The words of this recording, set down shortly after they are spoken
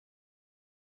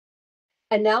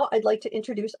And now I'd like to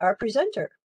introduce our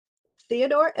presenter.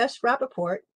 Theodore S.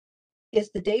 Rappaport is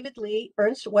the David Lee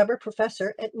Ernst Weber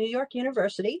Professor at New York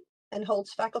University and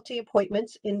holds faculty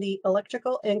appointments in the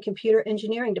Electrical and Computer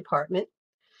Engineering Department,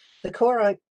 the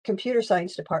Courant Computer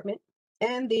Science Department,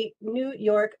 and the New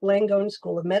York Langone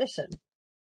School of Medicine.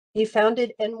 He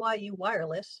founded NYU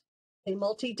WIRELESS, a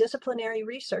multidisciplinary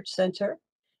research center,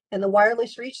 and the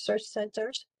wireless research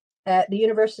centers at the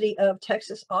University of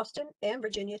Texas, Austin, and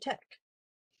Virginia Tech.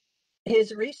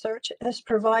 His research has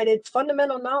provided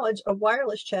fundamental knowledge of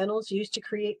wireless channels used to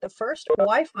create the first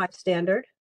Wi-Fi standard,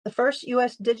 the first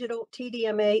U.S. digital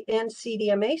TDMA and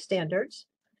CDMA standards,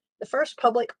 the first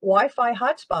public Wi-Fi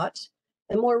hotspots,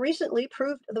 and more recently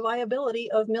proved the viability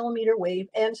of millimeter wave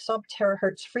and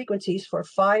sub-terahertz frequencies for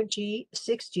 5G,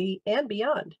 6G, and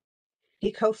beyond.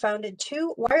 He co-founded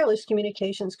 2 wireless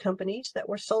communications companies that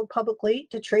were sold publicly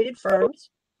to traded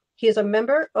firms. He is a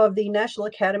member of the National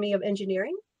Academy of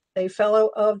Engineering, a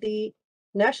fellow of the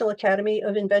National Academy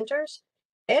of Inventors,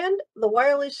 and the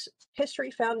Wireless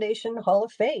History Foundation Hall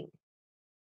of Fame.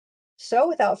 So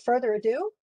without further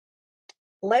ado,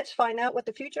 let's find out what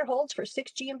the future holds for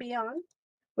 6G and beyond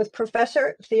with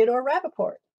Professor Theodore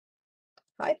Rappaport.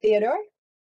 Hi, Theodore.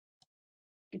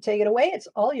 You can take it away. It's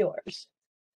all yours.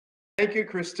 Thank you,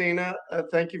 Christina.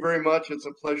 Thank you very much. It's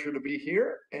a pleasure to be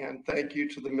here. And thank you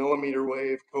to the Millimeter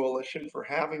Wave Coalition for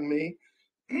having me.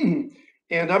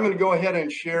 And I'm going to go ahead and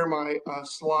share my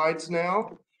slides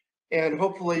now. And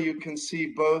hopefully you can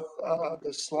see both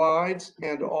the slides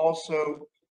and also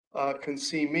can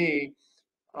see me.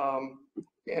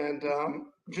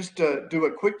 Just to do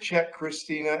a quick check,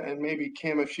 Christina, and maybe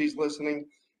Kim, if she's listening,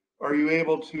 are you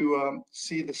able to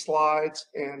see the slides,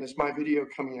 and is my video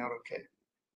coming out okay?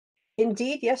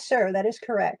 Indeed, yes, sir. That is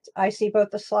correct. I see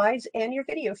both the slides and your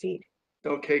video feed.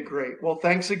 Okay, great. Well,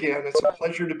 thanks again. It's a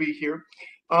pleasure to be here.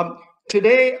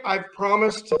 Today, I've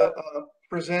promised to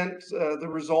present the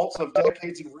results of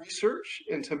decades of research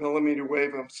into millimeter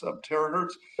wave and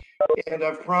sub-terahertz, and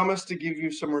I've promised to give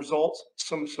you some results,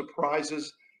 some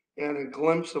surprises, and a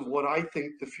glimpse of what I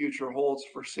think the future holds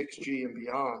for 6G and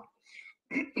beyond.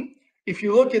 If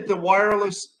you look at the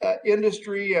wireless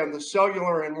industry and the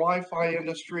cellular and Wi-Fi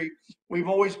industry, we've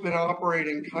always been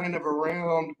operating kind of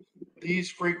around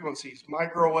these frequencies,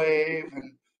 microwave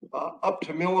and up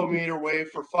to millimeter wave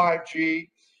for 5G.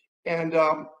 And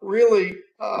really,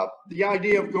 the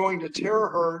idea of going to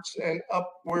terahertz and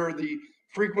up where the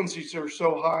frequencies are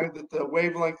so high that the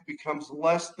wavelength becomes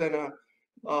less than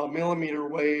a millimeter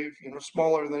wave,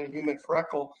 smaller than a human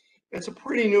freckle, it's a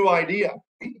pretty new idea.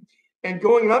 And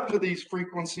going up to these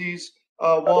frequencies,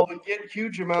 while we get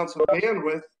huge amounts of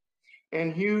bandwidth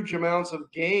and huge amounts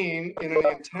of gain in an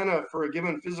antenna for a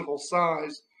given physical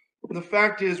size, the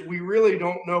fact is we really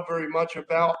don't know very much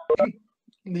about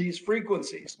these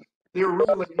frequencies. They're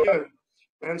really new.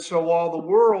 And so while the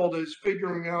world is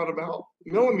figuring out about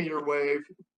millimeter wave,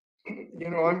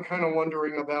 I'm kind of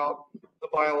wondering about the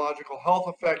biological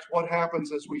health effects, what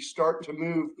happens as we start to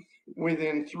move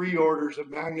within 3 orders of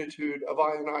magnitude of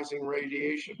ionizing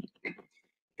radiation.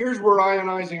 Here's where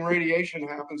ionizing radiation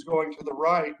happens going to the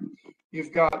right.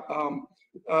 You've got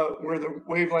where the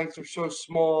wavelengths are so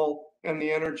small and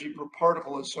the energy per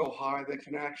particle is so high that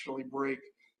can actually break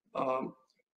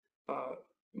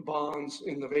bonds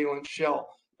in the valence shell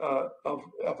of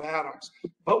atoms.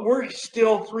 But we're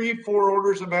still 3-4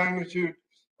 orders of magnitude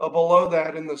below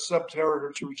that in the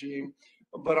sub-terahertz regime,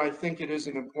 but I think it is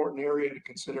an important area to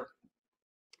consider.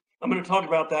 I'm going to talk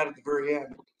about that at the very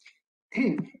end.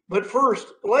 But first,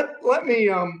 let me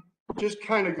just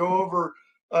kind of go over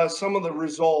some of the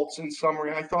results in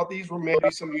summary. I thought these were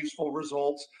maybe some useful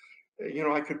results.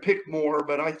 I could pick more,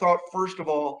 but I thought, first of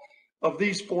all, of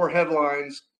these 4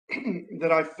 headlines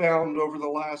that I found over the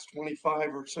last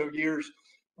 25 or so years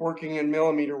working in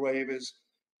millimeter wave is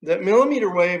that millimeter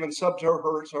wave and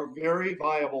sub-terahertz are very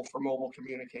viable for mobile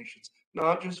communications,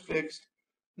 not just fixed,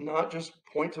 not just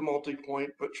point to multi-point,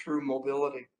 but true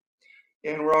mobility.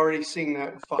 And we're already seeing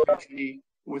that in 5G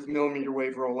with millimeter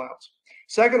wave rollouts.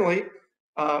 Secondly,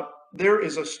 there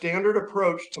is a standard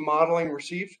approach to modeling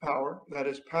received power, that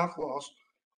is path loss,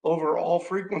 over all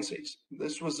frequencies.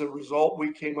 This was a result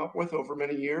we came up with over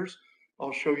many years.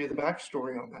 I'll show you the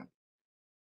backstory on that.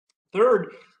 Third,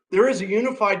 there is a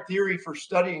unified theory for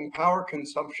studying power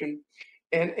consumption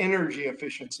and energy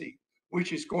efficiency,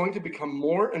 which is going to become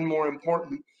more and more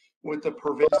important with the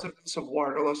pervasiveness of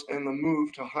wireless and the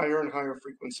move to higher and higher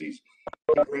frequencies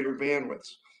and greater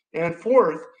bandwidths. And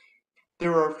fourth,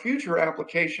 there are future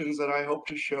applications that I hope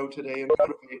to show today and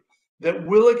motivate that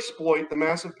will exploit the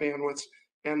massive bandwidths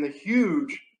and the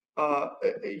huge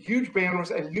huge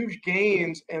bandwidths and huge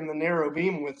gains in the narrow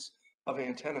beam widths of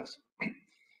antennas.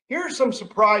 Here are some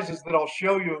surprises that I'll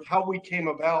show you of how we came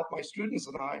about, my students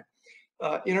and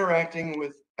I, interacting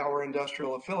with our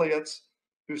industrial affiliates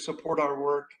who support our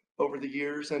work over the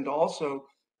years, and also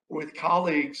with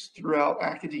colleagues throughout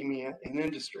academia and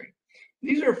industry.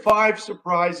 These are 5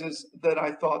 surprises that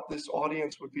I thought this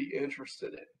audience would be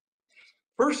interested in.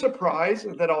 First surprise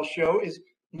that I'll show is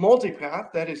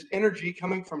multipath, that is energy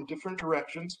coming from different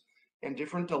directions and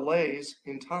different delays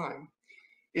in time,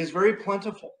 is very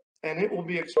plentiful, and it will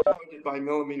be exploited by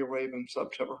millimeter wave and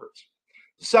sub-terahertz.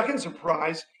 The second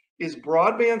surprise is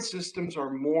broadband systems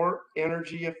are more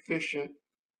energy efficient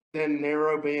than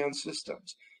narrowband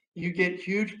systems. You get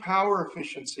huge power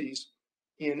efficiencies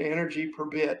in energy per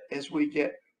bit as we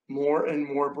get more and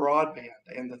more broadband,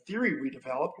 and the theory we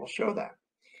developed will show that.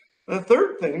 The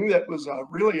third thing that was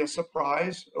really a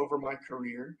surprise over my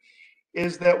career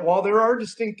is that while there are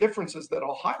distinct differences that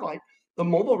I'll highlight, the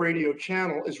mobile radio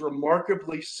channel is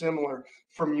remarkably similar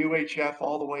from UHF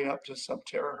all the way up to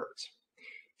sub-terahertz.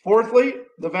 Fourthly,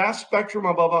 the vast spectrum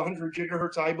above 100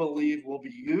 gigahertz, I believe, will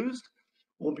be used,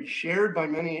 will be shared by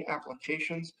many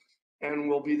applications, and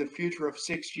will be the future of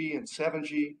 6G and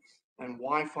 7G and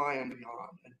Wi-Fi and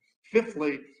beyond. And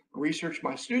fifthly, research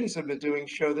my students have been doing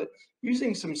show that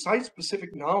using some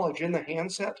site-specific knowledge in the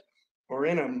handset or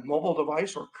in a mobile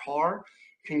device or car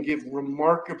can give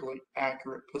remarkably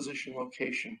accurate position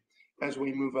location as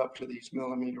we move up to these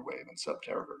millimeter wave and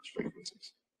sub-terahertz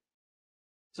frequencies.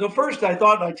 So first, I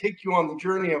thought I'd take you on the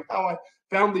journey of how I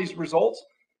found these results,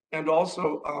 and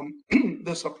also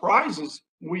the surprises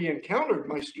we encountered.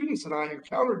 My students and I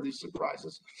encountered these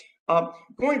surprises.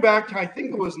 Going back to, I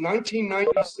think it was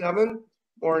 1997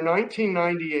 or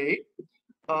 1998,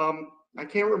 I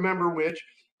can't remember which,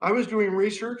 I was doing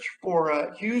research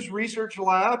for Hughes Research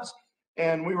Labs,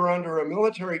 and we were under a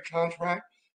military contract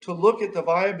to look at the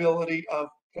viability of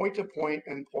point-to-point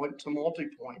and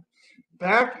point-to-multipoint.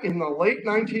 Back in the late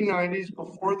 1990s,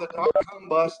 before the dot-com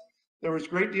bust, there was a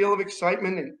great deal of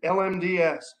excitement in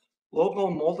LMDS, local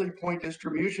multi-point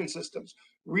distribution systems.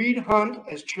 Reed Hunt,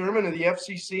 as chairman of the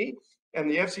FCC, and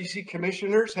the FCC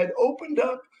commissioners had opened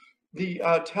up the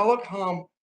telecom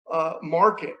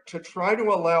market to try to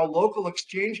allow local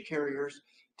exchange carriers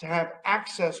to have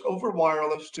access over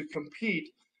wireless to compete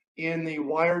in the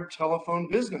wired telephone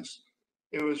business.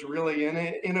 It was really an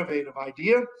innovative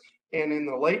idea. And in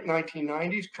the late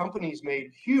 1990s, companies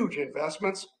made huge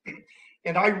investments.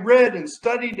 And I read and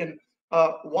studied and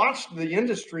watched the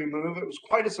industry move. It was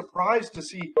quite a surprise to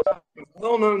see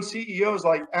well-known CEOs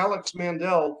like Alex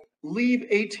Mandel leave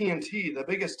AT&T, the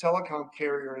biggest telecom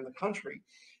carrier in the country,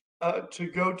 to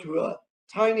go to a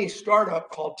tiny startup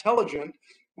called Telligent,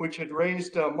 which had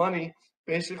raised money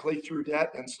basically through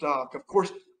debt and stock. Of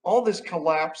course, all this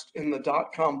collapsed in the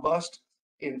dot-com bust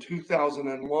in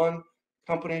 2001.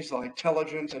 Companies like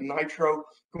Telligent and Nitro,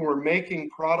 who were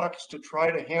making products to try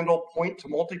to handle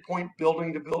point-to-multipoint,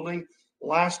 building-to-building,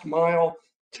 last-mile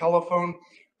telephone.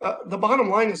 The bottom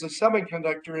line is the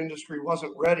semiconductor industry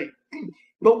wasn't ready.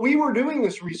 But we were doing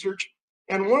this research,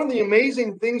 and one of the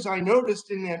amazing things I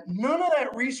noticed in that none of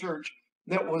that research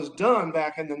that was done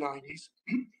back in the 90s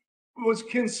was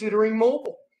considering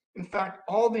mobile. In fact,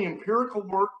 all the empirical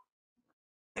work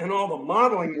and all the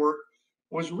modeling work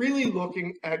was really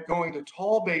looking at going to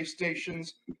tall base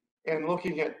stations and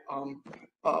looking at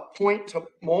point to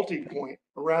multi-point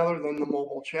rather than the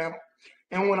mobile channel.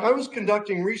 And when I was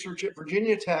conducting research at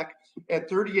Virginia Tech at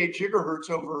 38 gigahertz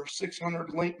over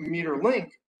 600 meter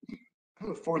link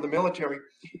for the military,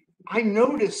 I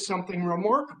noticed something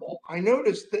remarkable. I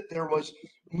noticed that there was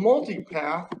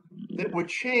multipath that would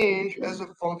change as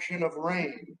a function of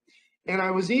rain. And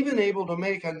I was even able to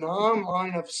make a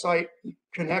non-line of sight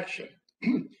connection.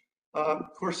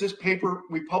 Of course, this paper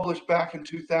we published back in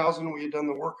 2000. We had done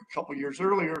the work a couple years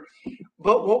earlier.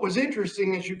 But what was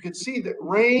interesting is you could see that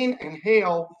rain and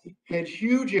hail had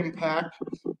huge impact.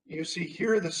 You see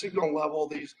here the signal level,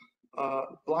 these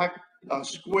black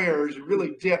squares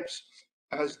really dips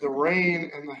as the rain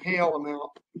and the hail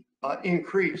amount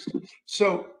increased.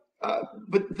 So,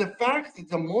 but the fact that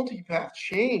the multipath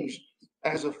changed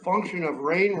as a function of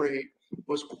rain rate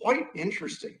was quite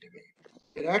interesting to me.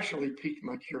 It actually piqued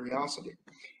my curiosity.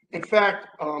 In fact,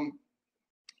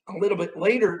 a little bit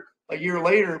later, a year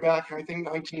later, back I think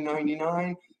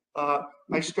 1999,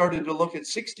 I started to look at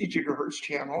 60 gigahertz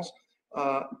channels.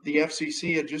 The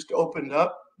FCC had just opened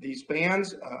up these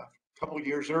bands a couple of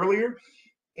years earlier,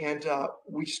 and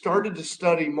we started to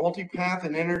study multipath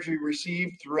and energy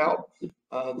received throughout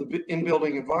the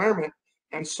in-building environment,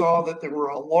 and saw that there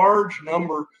were a large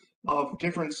number of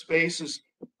different spaces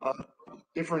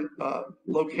different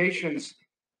locations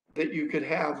that you could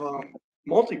have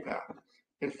multipath.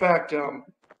 In fact,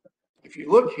 if you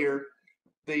look here,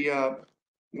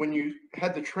 when you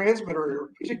had the transmitter at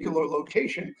a particular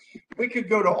location, we could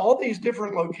go to all these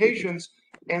different locations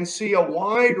and see a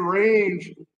wide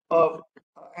range of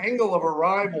angle of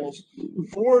arrivals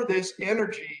for this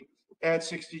energy at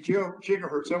 60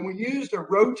 gigahertz. And we used a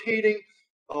rotating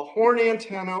horn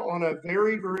antenna on a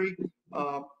very, very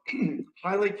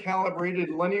highly calibrated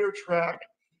linear track,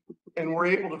 and we're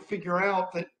able to figure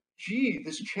out that, gee,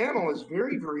 this channel is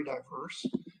very, very diverse.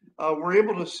 We're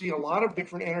able to see a lot of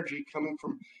different energy coming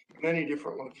from many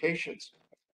different locations.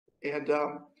 And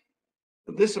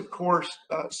this, of course,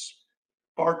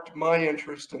 sparked my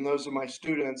interest and those of my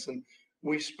students. And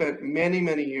we spent many,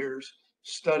 many years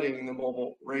studying the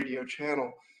mobile radio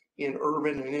channel in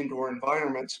urban and indoor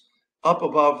environments up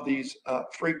above these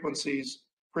frequencies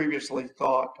previously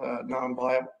thought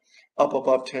non-viable, up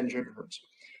above 10 gigahertz.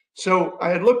 So I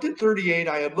had looked at 38,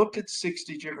 I had looked at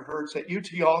 60 gigahertz at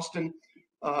UT Austin.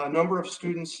 A number of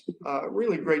students,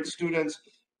 really great students.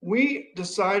 We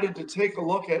decided to take a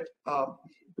look at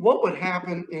what would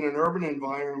happen in an urban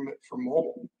environment for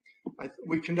mobile.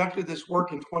 We conducted this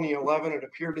work in 2011. It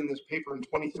appeared in this paper in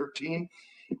 2013.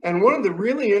 And one of the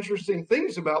really interesting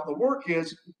things about the work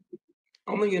is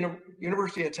on the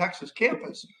University of Texas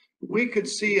campus, we could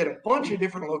see at a bunch of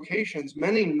different locations,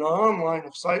 many non-line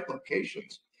of sight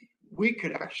locations, we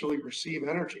could actually receive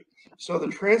energy. So the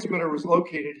transmitter was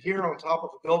located here on top of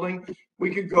a building.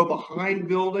 We could go behind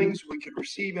buildings. We could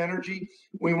receive energy.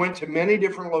 We went to many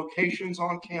different locations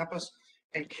on campus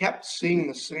and kept seeing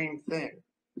the same thing.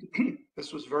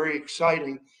 This was very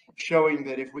exciting, showing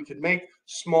that if we could make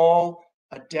small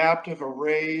adaptive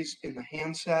arrays in the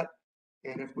handset,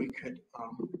 and if we could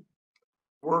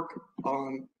work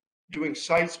on doing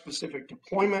site-specific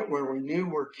deployment where we knew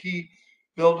where key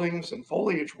buildings and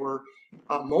foliage were,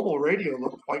 mobile radio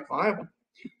looked quite viable.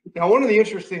 Now, one of the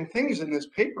interesting things in this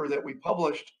paper that we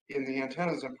published in the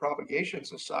Antennas and Propagation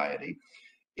Society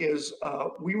is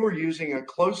we were using a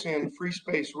close-in free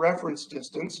space reference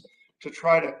distance to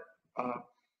try to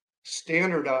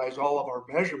standardize all of our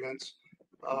measurements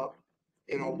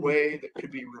in a way that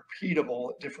could be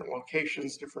repeatable at different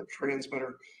locations, different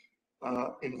transmitter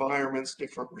environments,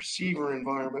 different receiver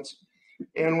environments.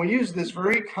 And we used this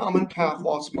very common path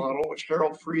loss model, which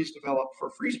Harold Freese developed for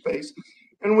free space,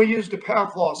 and we used a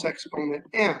path loss exponent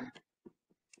n.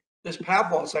 This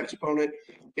path loss exponent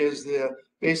is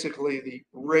basically the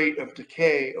rate of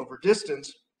decay over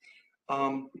distance,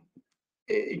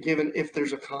 given if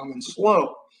there's a common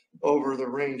slope over the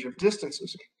range of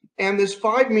distances. And this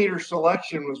 5-meter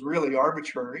selection was really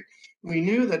arbitrary. We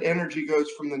knew that energy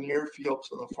goes from the near field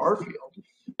to the far field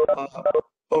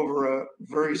over a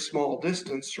very small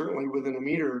distance, certainly within a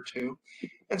meter or two.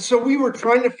 And so we were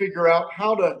trying to figure out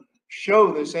how to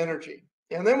show this energy.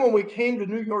 And then when we came to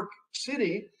New York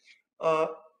City,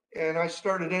 and I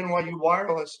started NYU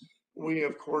Wireless, we,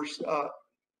 of course,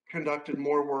 conducted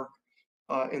more work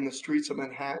in the streets of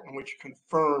Manhattan, which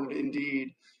confirmed,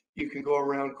 indeed, you can go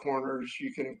around corners,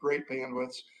 you can have great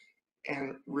bandwidths,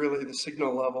 and really the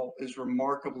signal level is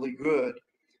remarkably good,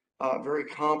 very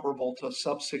comparable to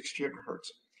sub-6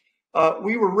 gigahertz.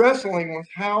 We were wrestling with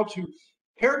how to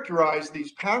characterize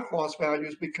these path loss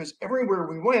values because everywhere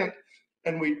we went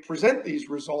and we present these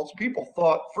results, people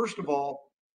thought, first of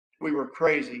all, we were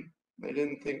crazy. They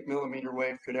didn't think millimeter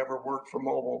wave could ever work for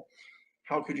mobile.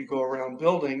 How could you go around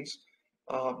buildings?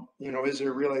 Is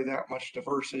there really that much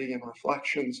diversity and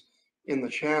reflections in the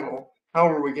channel? How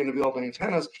are we going to build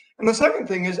antennas? And the second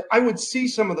thing is I would see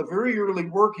some of the very early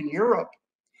work in Europe.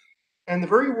 And the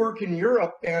very work in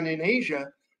Europe and in Asia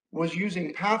was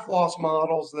using path loss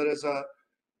models that as a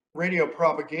radio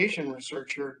propagation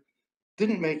researcher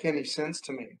didn't make any sense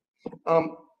to me.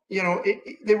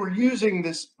 They were using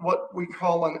this, what we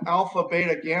call an alpha,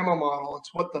 beta, gamma model.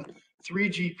 It's what the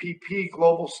 3GPP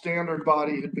global standard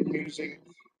body had been using,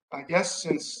 I guess,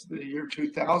 since the year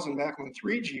 2000, back when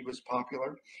 3G was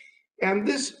popular. And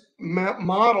this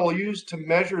model used to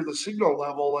measure the signal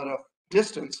level at a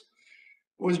distance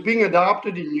was being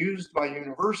adopted and used by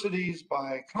universities,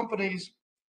 by companies.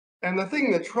 And the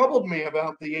thing that troubled me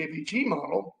about the ABG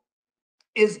model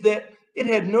is that it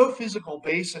had no physical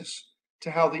basis to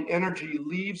how the energy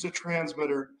leaves a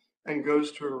transmitter and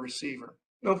goes to a receiver.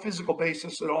 No physical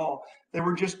basis at all. They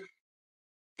were just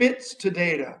fits to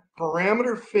data,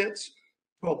 parameter fits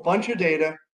to a bunch of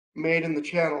data made in the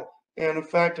channel. And in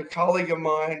fact, a colleague of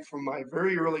mine from my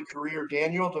very early career,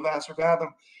 Daniel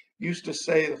DeVasser-Batham, used to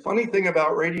say, the funny thing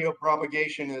about radio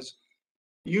propagation is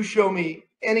you show me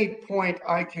any point,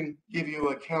 I can give you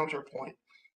a counterpoint.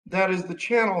 That is, the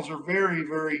channels are very,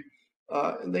 very,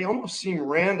 they almost seem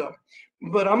random.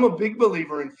 But I'm a big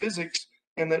believer in physics,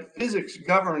 and that physics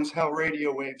governs how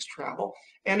radio waves travel.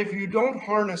 And if you don't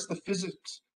harness the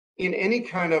physics in any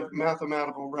kind of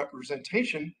mathematical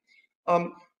representation,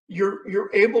 you're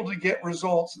able to get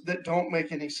results that don't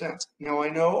make any sense. Now, I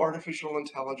know artificial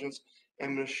intelligence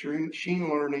and machine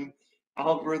learning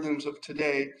algorithms of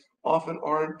today often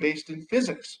aren't based in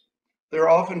physics. They're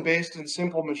often based in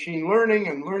simple machine learning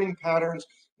and learning patterns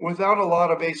without a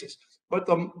lot of basis. But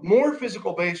the more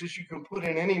physical basis you can put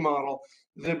in any model,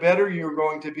 the better you're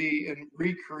going to be in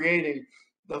recreating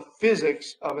the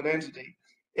physics of an entity.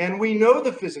 And we know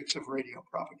the physics of radio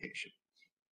propagation.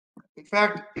 In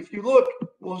fact, if you look,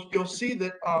 you'll see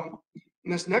that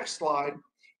in this next slide,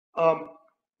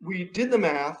 we did the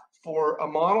math for a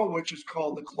model which is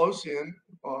called the close-in,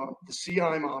 the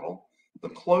CI model. The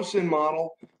close-in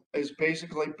model is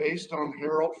basically based on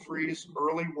Harold Free's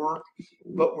early work,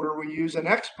 but where we use an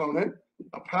exponent,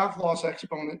 a path loss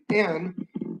exponent n,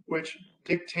 which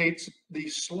dictates the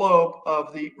slope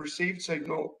of the received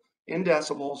signal in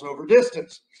decibels over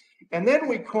distance. And then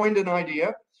we coined an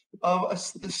idea of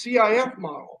the CIF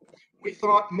model. We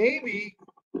thought maybe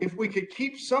if we could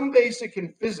keep some basic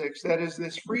in physics, that is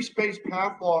this free space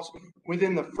path loss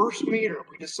within the first meter,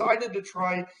 we decided to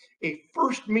try a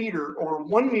first meter or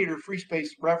 1 meter free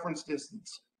space reference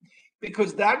distance,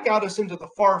 because that got us into the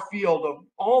far field of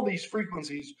all these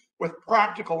frequencies with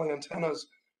practical antennas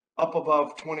up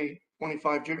above 20,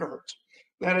 25 gigahertz.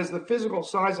 That is, the physical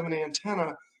size of an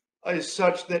antenna is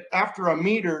such that after a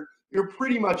meter, you're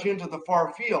pretty much into the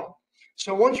far field.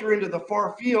 So once you're into the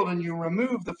far field and you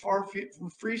remove the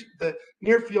the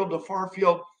near field to far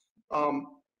field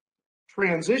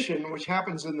transition, which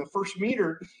happens in the first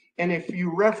meter, and if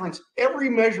you reference every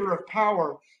measure of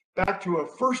power back to a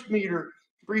first meter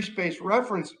free space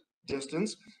reference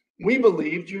distance, we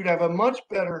believed you'd have a much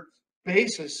better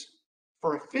basis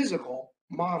for a physical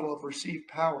model of received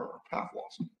power or path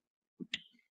loss.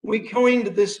 We coined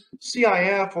this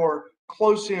CIF, or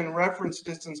close-in reference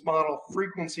distance model,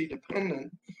 frequency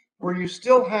dependent, where you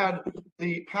still had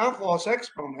the path loss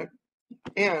exponent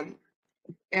n,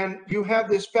 and you have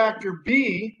this factor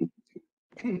b.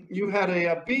 You had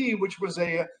a b, which was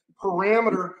a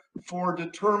parameter for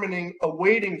determining a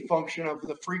weighting function of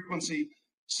the frequency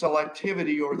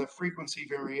selectivity or the frequency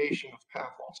variation of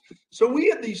path loss. So we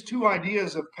had these two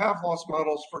ideas of path loss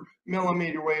models for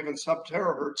millimeter wave and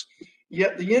sub-terahertz,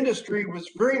 yet the industry was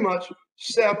very much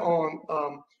set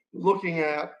on looking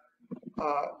at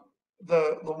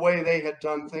the way they had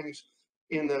done things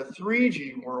in the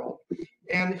 3G world.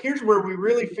 And here's where we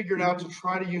really figured out to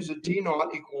try to use a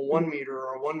D0 equal 1 meter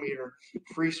or a 1 meter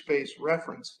free space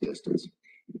reference distance.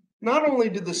 Not only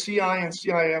did the CI and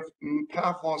CIF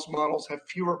path loss models have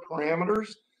fewer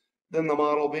parameters than the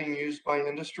model being used by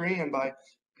industry and by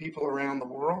people around the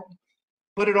world,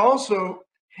 but it also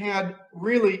had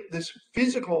really this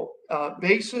physical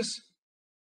basis,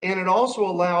 and it also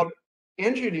allowed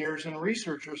engineers and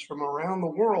researchers from around the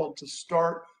world to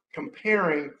start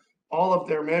comparing all of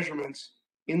their measurements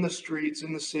in the streets,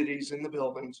 in the cities, in the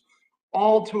buildings,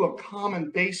 all to a common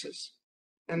basis.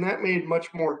 And that made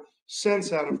much more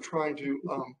sense out of trying to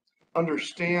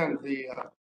understand the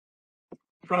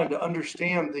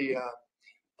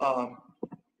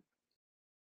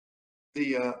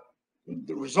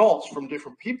results from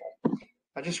different people.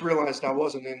 I just realized I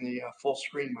wasn't in the full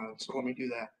screen mode, so let me do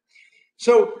that.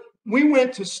 So we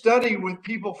went to study with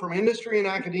people from industry and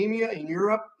academia in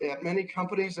Europe at many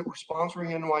companies that were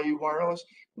sponsoring NYU Wireless.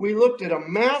 We looked at a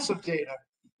massive data,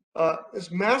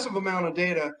 this massive amount of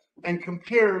data, and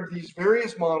compared these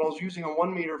various models using a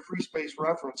 1 meter free space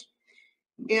reference.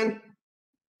 And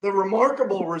the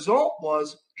remarkable result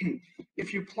was,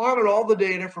 if you plotted all the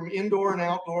data from indoor and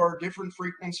outdoor, different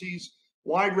frequencies,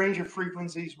 wide range of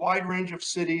frequencies, wide range of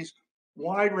cities,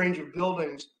 wide range of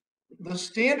buildings, the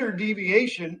standard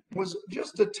deviation was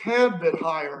just a tad bit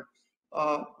higher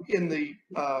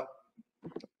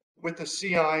with the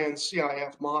CI and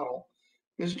CIF model.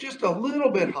 It's just a little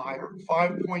bit higher,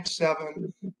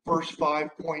 5.7 versus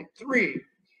 5.3.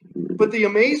 But the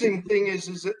amazing thing is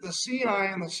that the CI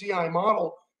and the CI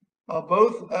model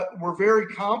both were very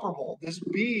comparable. This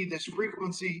B, this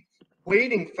frequency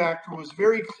weighting factor, was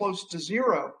very close to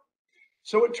 0.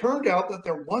 So it turned out that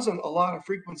there wasn't a lot of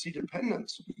frequency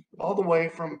dependence, all the way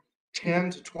from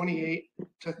 10 to 28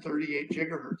 to 38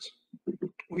 gigahertz.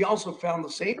 We also found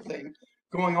the same thing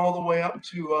going all the way up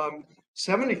to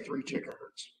 73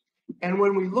 gigahertz. And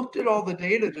when we looked at all the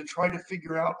data to try to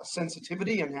figure out a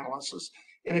sensitivity analysis,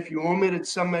 And if you omitted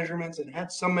some measurements and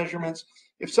had some measurements,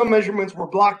 if some measurements were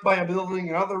blocked by a building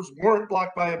and others weren't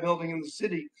blocked by a building in the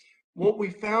city, what we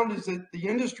found is that the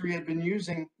industry had been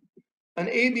using an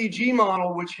ABG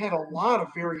model, which had a lot of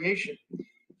variation,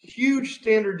 huge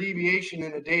standard deviation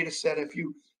in a data set if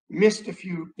you missed a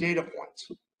few data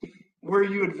points, where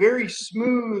you had very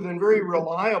smooth and very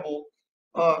reliable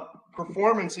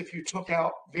performance if you took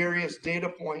out various data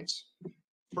points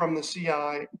from the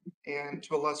CI and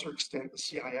to a lesser extent the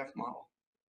CIF model.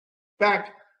 In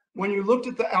fact, when you looked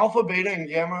at the alpha, beta, and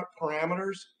gamma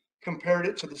parameters, compared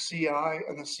it to the CI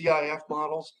and the CIF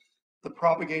models, the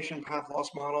propagation path loss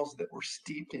models that were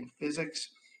steeped in physics,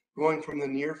 going from the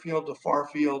near field to far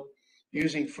field,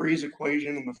 using Free's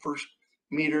equation in the first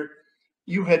meter,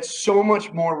 you had so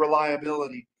much more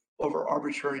reliability over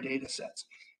arbitrary data sets.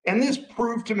 And this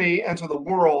proved to me and to the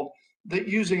world that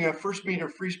using a first meter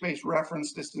free space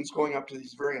reference distance going up to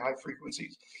these very high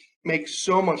frequencies makes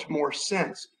so much more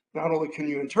sense. Not only can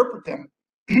you interpret them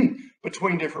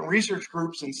between different research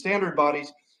groups and standard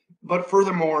bodies, but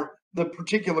furthermore, the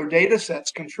particular data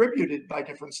sets contributed by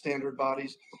different standard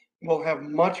bodies will have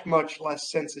much, much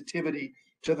less sensitivity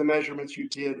to the measurements you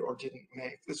did or didn't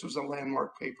make. This was a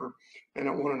landmark paper and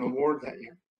it won an award that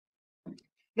year.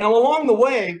 Now, along the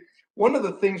way, one of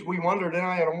the things we wondered, and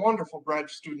I had a wonderful grad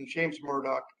student, James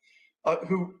Murdoch,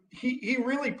 who he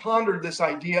really pondered this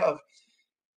idea of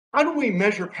how do we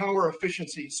measure power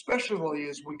efficiency, especially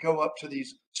as we go up to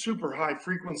these super high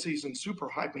frequencies and super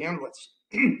high bandwidths?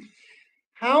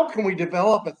 How can we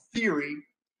develop a theory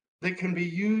that can be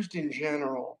used in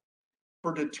general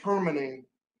for determining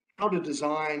how to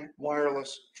design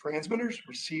wireless transmitters,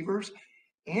 receivers,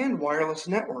 and wireless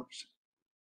networks?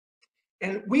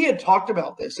 And we had talked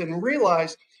about this and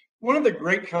realized one of the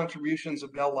great contributions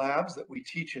of Bell Labs that we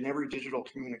teach in every digital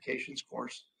communications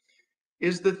course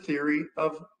is the theory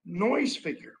of noise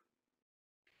figure.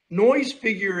 Noise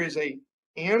figure is an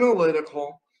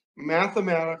analytical,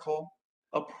 mathematical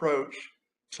approach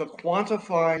to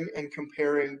quantifying and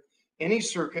comparing any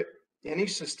circuit, any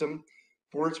system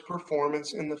for its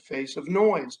performance in the face of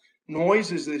noise.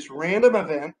 Noise is this random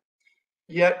event,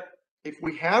 yet if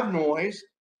we have noise,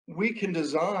 we can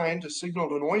design to signal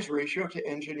to noise ratio to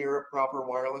engineer a proper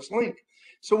wireless link.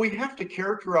 So we have to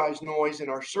characterize noise in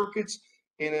our circuits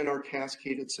and in our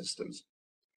cascaded systems.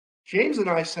 James and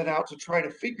I set out to try to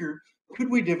figure, could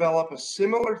we develop a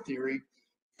similar theory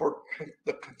for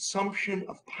the consumption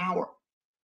of power?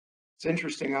 It's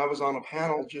interesting, I was on a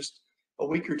panel just a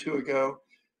week or two ago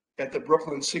at the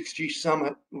Brooklyn 6G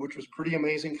Summit, which was pretty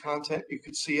amazing content. You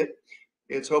could see it.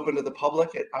 It's open to the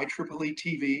public at IEEE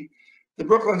TV. The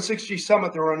Brooklyn 6G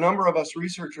Summit, there were a number of us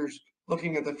researchers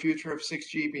looking at the future of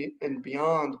 6G and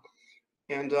beyond.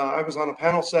 And I was on a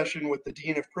panel session with the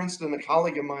Dean of Princeton, a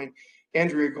colleague of mine,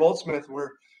 Andrea Goldsmith,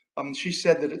 where she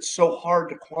said that it's so hard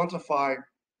to quantify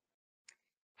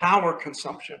power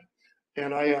consumption.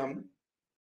 And I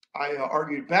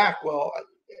argued back, well,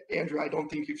 Andrew, I don't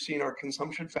think you've seen our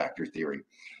consumption factor theory.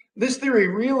 This theory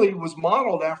really was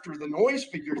modeled after the noise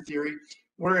figure theory,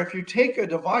 where if you take a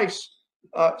device,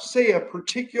 say a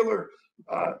particular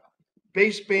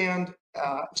baseband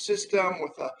system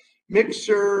with a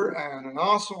mixer and an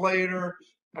oscillator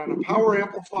and a power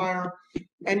amplifier,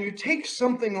 and you take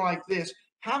something like this,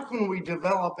 how can we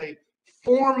develop a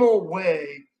formal way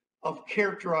of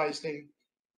characterizing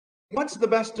what's the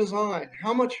best design?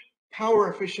 How much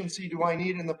power efficiency do I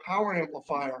need in the power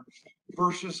amplifier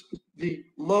versus the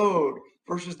load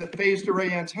versus the phased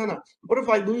array antenna? What if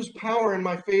I lose power in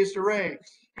my phased array?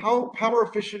 How power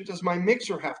efficient does my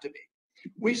mixer have to be?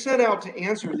 We set out to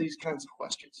answer these kinds of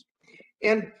questions.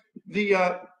 And we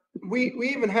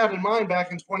even had in mind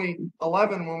back in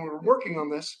 2011 when we were working on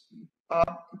this,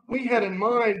 we had in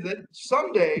mind that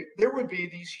someday there would be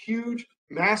these huge,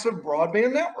 massive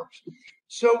broadband networks.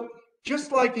 So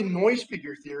just like in noise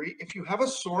figure theory, if you have a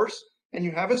source and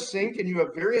you have a sink and you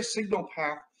have various signal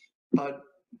path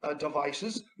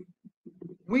devices,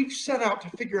 we set out to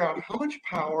figure out how much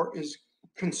power is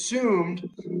consumed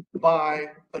by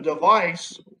a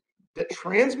device that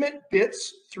transmit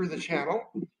bits through the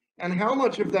channel and how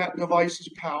much of that device's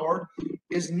power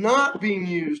is not being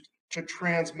used to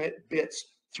transmit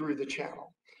bits through the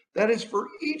channel. That is, for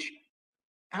each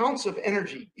ounce of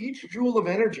energy, each joule of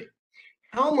energy,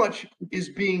 how much is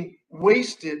being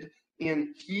wasted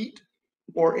in heat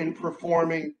or in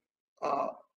performing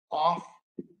off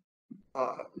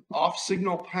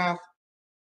signal path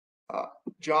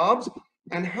jobs,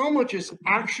 and how much is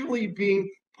actually being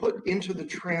put into the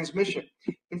transmission.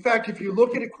 In fact, if you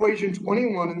look at equation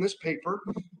 21 in this paper,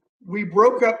 we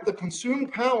broke up the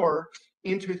consumed power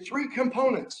into three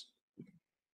components.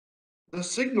 the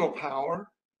signal power,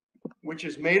 which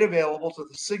is made available to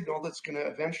the signal that's going to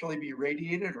eventually be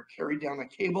radiated or carried down a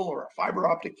cable or a fiber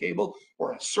optic cable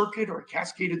or a circuit or a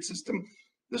cascaded system.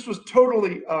 This was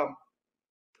totally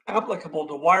applicable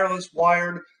to wireless,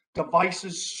 wired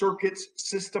devices, circuits,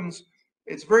 systems.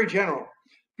 It's very general.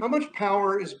 How much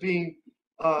power is being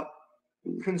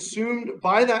consumed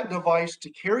by that device to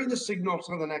carry the signal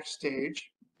to the next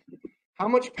stage? How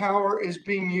much power is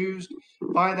being used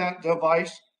by that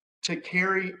device to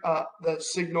carry the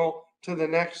signal to the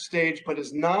next stage, but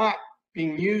is not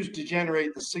being used to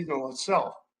generate the signal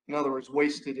itself? In other words,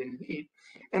 wasted in heat.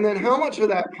 And then how much of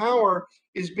that power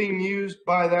is being used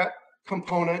by that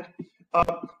component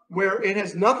where it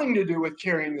has nothing to do with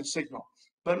carrying the signal,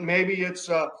 but maybe it's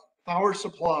a power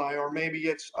supply, or maybe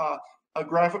it's a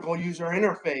graphical user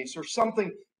interface, or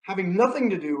something having nothing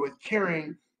to do with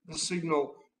carrying the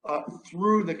signal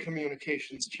through the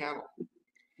communications channel.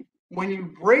 When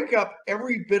you break up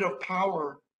every bit of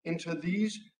power into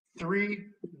these three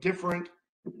different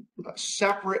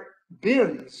separate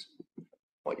bins,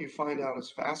 what you find out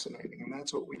is fascinating, and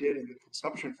that's what we did in the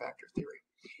consumption factor theory.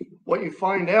 What you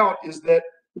find out is that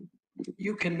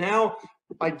you can now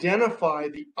identify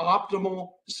the optimal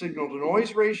signal to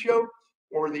noise ratio,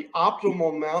 or the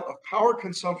optimal amount of power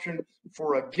consumption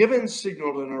for a given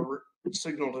signal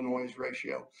to noise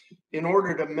ratio in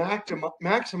order to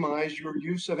maximize your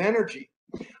use of energy.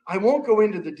 I won't go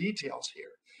into the details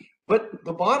here, but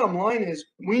the bottom line is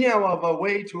we now have a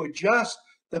way to adjust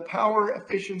the power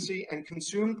efficiency and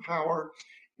consumed power,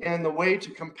 and the way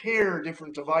to compare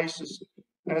different devices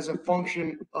as a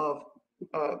function of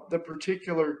the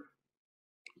particular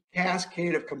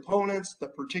cascade of components, the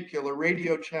particular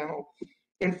radio channel.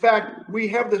 In fact, we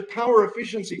have this power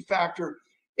efficiency factor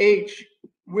H,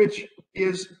 which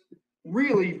is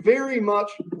really very much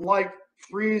like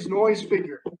Free's noise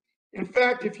figure. In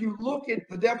fact, if you look at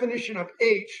the definition of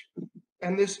H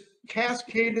and this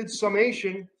cascaded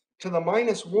summation to the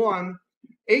 -1,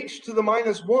 H to the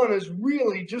 -1 is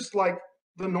really just like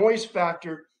the noise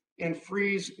factor in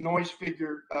Free's noise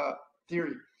figure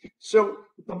theory. So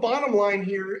the bottom line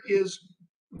here is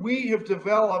we have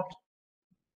developed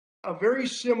a very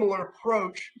similar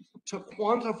approach to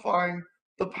quantifying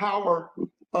the power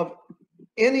of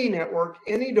any network,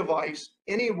 any device,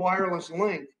 any wireless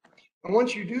link. And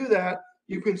once you do that,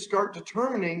 you can start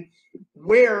determining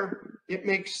where it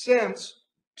makes sense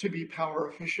to be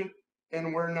power efficient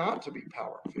and where not to be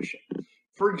power efficient.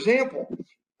 For example,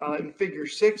 in figure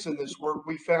 6 in this work,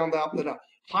 we found out that a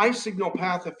high signal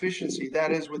path efficiency,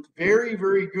 that is with very,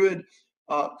 very good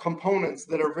components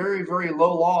that are very, very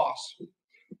low loss,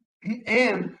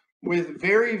 and with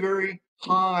very, very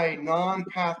high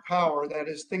non-path power, that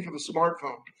is, think of a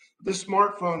smartphone. This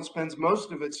smartphone spends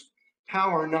most of its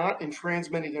power not in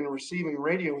transmitting and receiving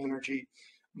radio energy,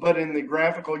 but in the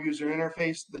graphical user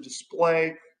interface, the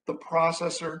display, the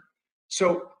processor.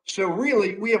 So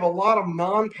really, we have a lot of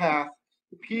non-path.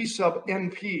 P sub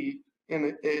NP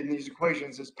in these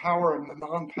equations is power in the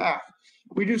non-path.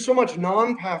 We do so much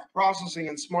non-path processing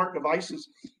in smart devices.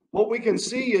 What we can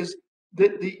see is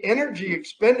that the energy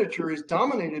expenditure is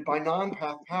dominated by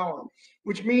non-path power,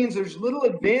 which means there's little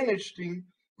advantage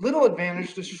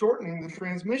to shortening the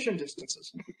transmission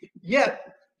distances.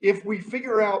 Yet, if we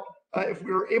figure out, if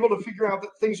we were able to figure out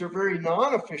that things are very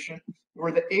non-efficient,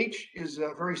 where the H is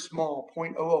very small,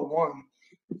 0.001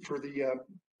 for the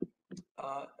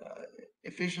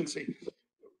efficiency,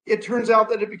 it turns out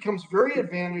that it becomes very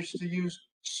advantageous to use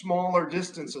smaller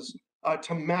distances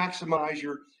to maximize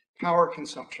your power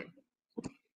consumption.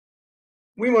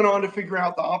 We went on to figure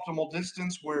out the optimal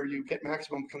distance where you get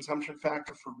maximum consumption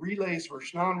factor for relays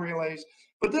versus non-relays.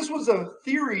 But this was a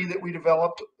theory that we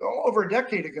developed over a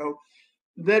decade ago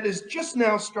that is just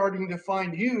now starting to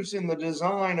find use in the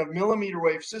design of millimeter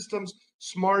wave systems,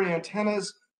 smart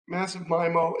antennas, massive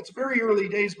MIMO. It's very early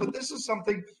days, but this is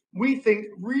something we think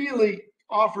really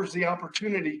offers the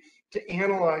opportunity to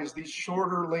analyze these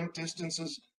shorter link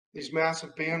distances, these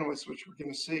massive bandwidths, which we're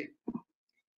going to see.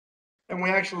 And we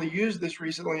actually used this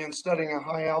recently in studying a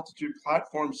high altitude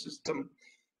platform system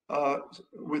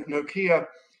with Nokia,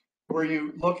 where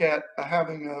you look at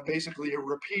having basically a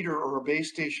repeater or a base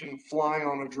station flying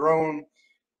on a drone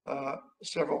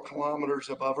several kilometers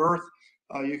above Earth.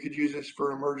 You could use this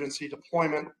for emergency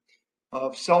deployment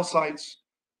of cell sites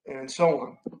and so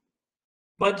on.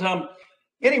 But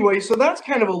anyway, so that's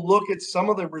kind of a look at some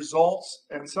of the results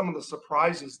and some of the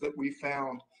surprises that we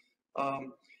found.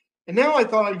 And now I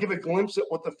thought I'd give a glimpse at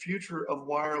what the future of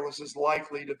wireless is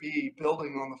likely to be,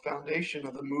 building on the foundation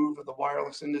of the move of the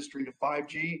wireless industry to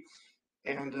 5G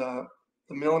and the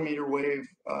millimeter wave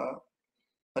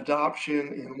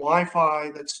adoption in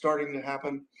Wi-Fi that's starting to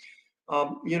happen.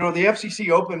 You know, the FCC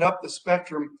opened up the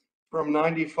spectrum from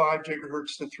 95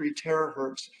 gigahertz to 3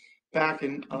 terahertz back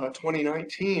in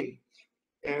 2019.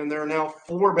 And there are now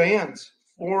 4 bands,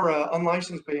 4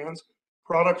 unlicensed bands.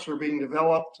 Products are being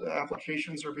developed,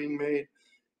 applications are being made.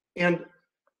 And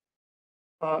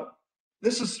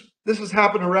this has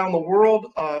happened around the world.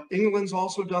 England's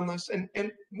also done this.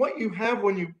 And what you have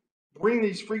when you bring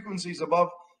these frequencies above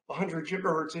 100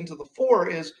 gigahertz into the fore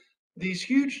is these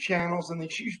huge channels and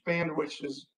these huge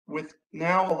bandwidths which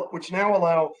now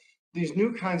allow these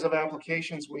new kinds of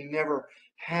applications we never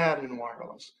had in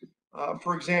wireless.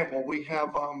 For example, we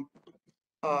have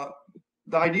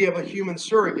the idea of a human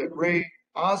surrogate. Ray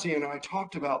Ozzie and I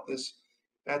talked about this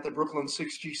at the Brooklyn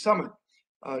 6G Summit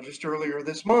just earlier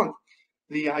this month.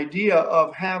 The idea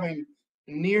of having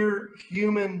near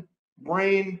human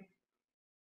brain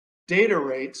data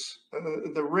rates,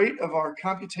 the rate of our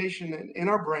computation in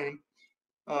our brain,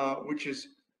 which is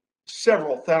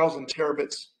several thousand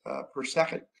terabits per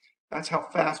second. That's how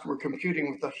fast we're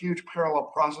computing with the huge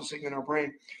parallel processing in our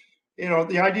brain. You know,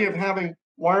 the idea of having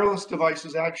wireless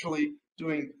devices actually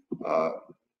doing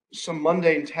some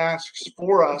mundane tasks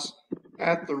for us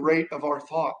at the rate of our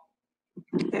thought.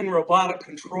 And robotic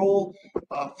control,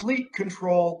 fleet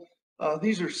control,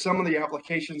 these are some of the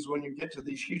applications when you get to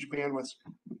these huge bandwidths.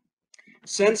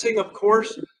 Sensing, of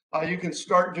course, you can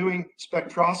start doing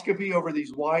spectroscopy over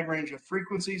these wide range of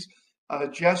frequencies,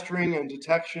 gesturing and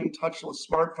detection, touchless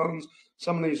smartphones.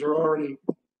 Some of these are already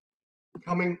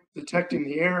coming, detecting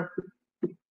the air.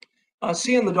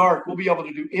 See in the dark, we'll be able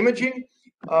to do imaging.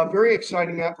 Very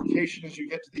exciting application as you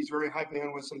get to these very high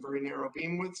bandwidths and very narrow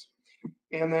beam widths.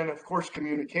 And then, of course,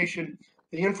 communication.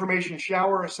 The information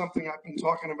shower is something I've been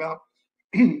talking about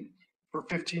for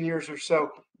 15 years or so.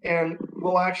 And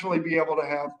we'll actually be able to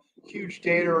have huge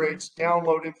data rates,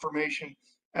 download information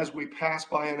as we pass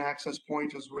by an access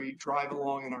point, as we drive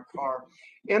along in our car.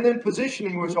 And then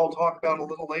positioning, which I'll talk about a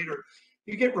little later.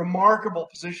 You get remarkable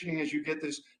positioning as you get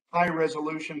this high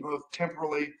resolution, both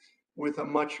temporally with a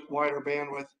much wider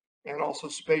bandwidth and also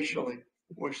spatially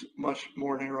with much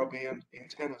more narrow band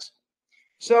antennas.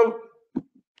 So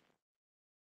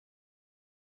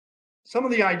some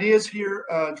of the ideas here,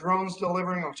 drones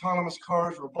delivering, autonomous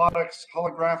cars, robotics,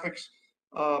 holographics,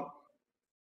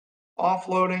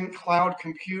 offloading, cloud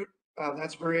compute,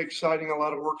 that's very exciting. A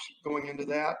lot of work's going into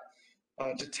that.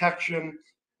 Detection,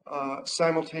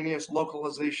 simultaneous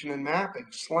localization and mapping,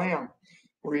 SLAM,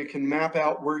 where you can map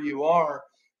out where you are,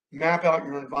 map out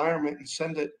your environment and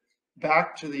send it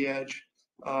back to the edge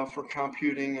for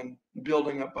computing and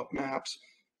building up maps,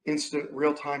 instant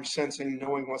real-time sensing,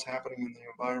 knowing what's happening in the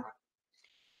environment.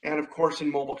 And of course,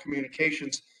 in mobile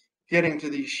communications, getting to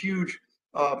these huge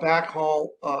backhaul,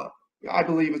 I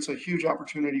believe it's a huge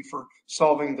opportunity for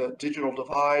solving the digital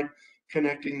divide,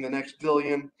 connecting the next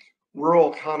billion,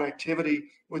 rural connectivity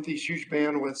with these huge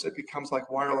bandwidths. It becomes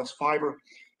like wireless fiber.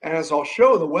 And as I'll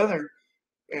show, the weather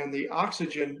and the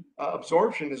oxygen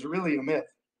absorption is really a myth.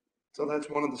 So that's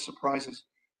one of the surprises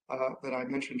that I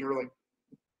mentioned earlier.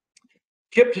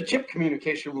 Chip-to-chip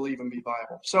communication will even be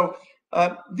viable. So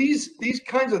these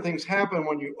kinds of things happen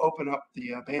when you open up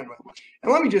the bandwidth.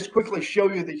 And let me just quickly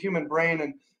show you the human brain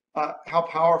and how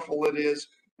powerful it is.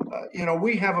 You know,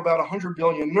 we have about 100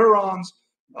 billion neurons.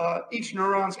 Each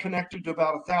neuron's connected to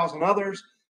about 1,000 others.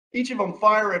 Each of them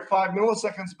fire at 5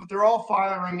 milliseconds, but they're all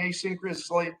firing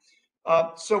asynchronously.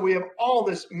 So we have all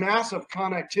this massive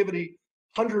connectivity,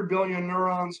 100 billion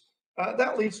neurons.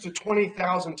 That leads to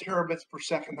 20,000 terabits per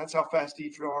second. That's how fast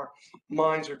each of our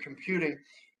minds are computing.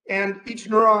 And each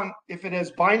neuron, if it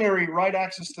has binary write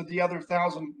access to the other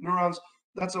 1,000 neurons,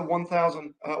 that's a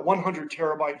 100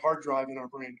 terabyte hard drive in our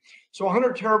brain. So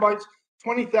 100 terabytes,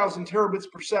 20,000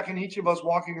 terabits per second, each of us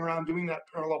walking around doing that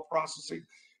parallel processing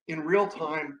in real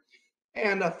time.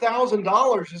 And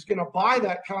 $1,000 is going to buy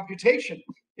that computation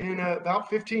in about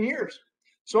 15 years.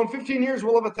 So in 15 years,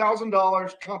 we'll have $1,000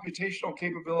 computational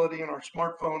capability in our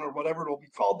smartphone or whatever it'll be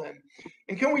called then.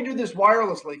 And can we do this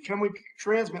wirelessly? Can we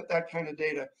transmit that kind of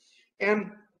data?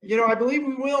 And, you know, I believe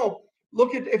we will.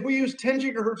 Look at, if we use 10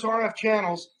 gigahertz RF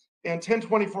channels and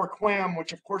 1024 QAM,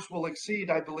 which of course will exceed,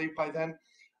 I believe, by then,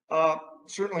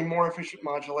 certainly more efficient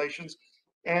modulations.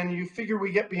 And you figure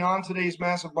we get beyond today's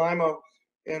massive MIMO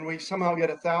and we somehow get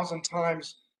 1,000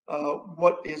 times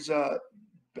what is a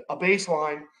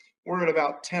baseline. We're at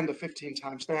about 10 to 15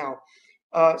 times now.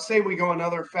 Say we go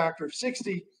another factor of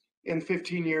 60 in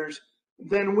 15 years,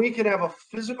 then we can have a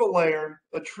physical layer,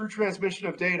 a true transmission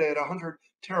of data at 100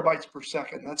 terabytes per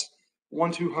second. That's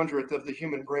 1/200th of the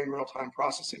human brain real-time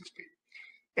processing speed.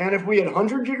 And if we had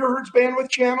 100 gigahertz bandwidth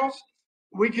channels,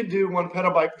 we could do 1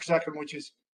 petabyte per second, which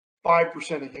is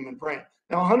 5% of human brain.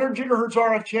 Now, 100 gigahertz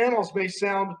RF channels may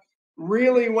sound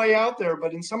really way out there,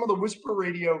 but in some of the whisper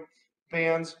radio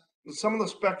bands, some of the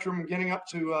spectrum getting up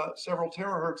to several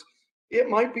terahertz, it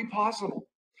might be possible.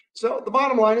 So the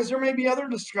bottom line is there may be other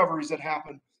discoveries that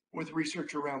happen with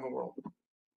research around the world.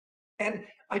 And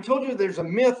I told you there's a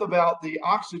myth about the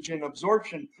oxygen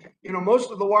absorption. You know,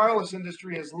 most of the wireless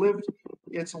industry has lived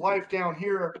its life down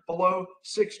here below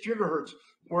 6 gigahertz,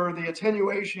 where the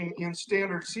attenuation in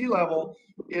standard sea level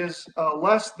is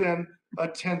less than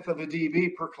 1/10 of a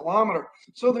dB per kilometer.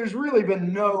 So there's really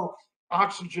been no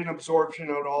oxygen absorption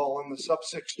at all in the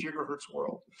sub-6 gigahertz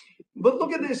world. But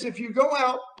look at this, if you go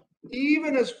out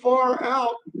even as far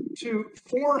out to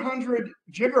 400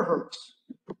 gigahertz,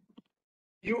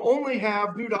 you only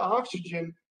have, due to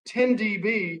oxygen, 10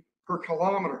 dB per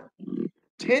kilometer.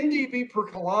 10 dB per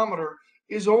kilometer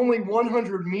is only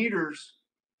 100 meters,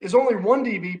 is only 1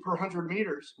 dB per 100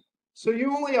 meters. So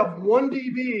you only have 1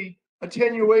 dB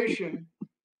attenuation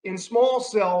in small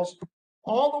cells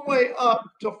all the way up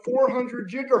to 400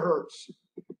 gigahertz.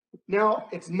 Now,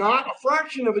 it's not a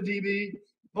fraction of a dB,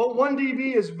 but 1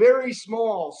 dB is very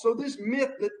small. So this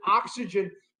myth that oxygen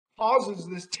causes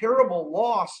this terrible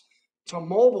loss to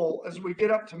mobile as we get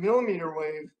up to millimeter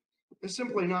wave is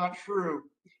simply not true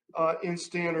in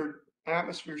standard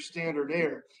atmosphere, standard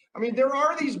air. I mean, there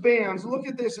are these bands. Look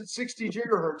at this at 60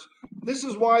 gigahertz. This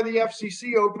is why the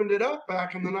FCC opened it up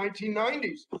back in the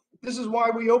 1990s. This is why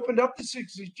we opened up the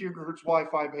 60 gigahertz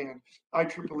Wi-Fi band,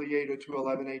 IEEE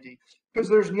 802.11ad, because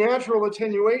there's natural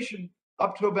attenuation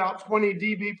up to about 20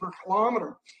 dB per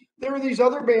kilometer. There are these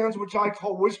other bands, which I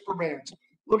call whisper bands.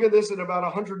 Look at this at about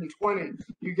 120.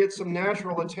 You get some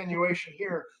natural attenuation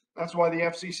here. That's why the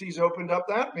FCC's opened up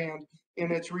that band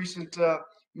in its recent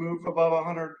move above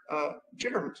 100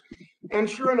 gigahertz. And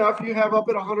sure enough, you have up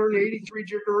at 183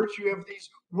 gigahertz, you have these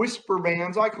whisper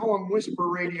bands. I call them whisper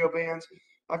radio bands.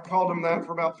 I've called them that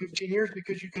for about 15 years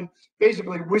because you can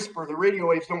basically whisper. The radio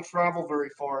waves don't travel very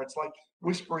far. It's like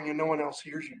whispering and no one else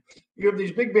hears you. You have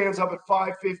these big bands up at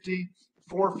 550,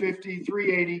 450,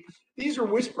 380. These are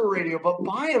whisper radio, but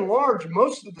by and large,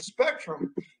 most of the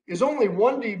spectrum is only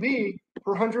 1 dB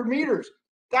per 100 meters.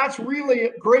 That's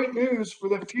really great news for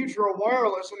the future of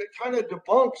wireless, and it kind of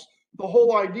debunks the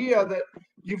whole idea that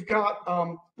you've got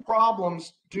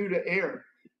problems due to air.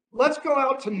 Let's go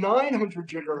out to 900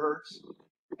 gigahertz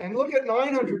and look at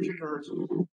 900 gigahertz.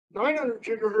 900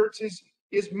 gigahertz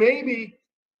is maybe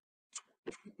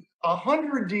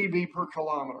 100 dB per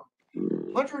kilometer.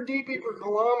 100 dB per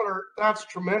kilometer, that's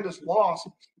tremendous loss,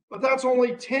 but that's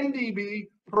only 10 dB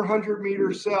per 100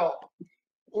 meter cell.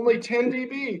 Only 10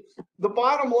 dB. The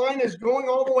bottom line is going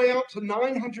all the way out to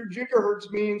 900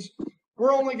 gigahertz means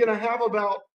we're only going to have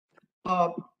about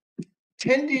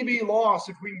 10 dB loss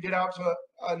if we can get out to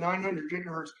 900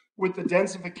 gigahertz with the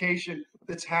densification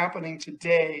that's happening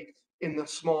today in the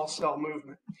small cell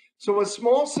movement. So as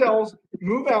small cells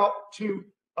move out to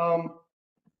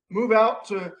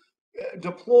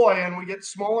deploy and we get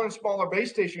smaller and smaller base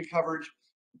station coverage,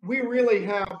 we really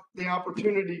have the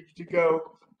opportunity to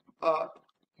go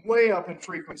way up in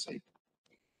frequency.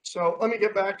 So let me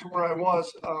get back to where I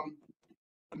was.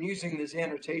 I'm using this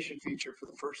annotation feature for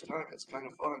the first time. It's kind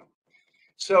of fun.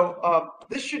 So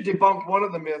this should debunk one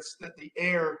of the myths that the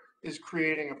air is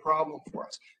creating a problem for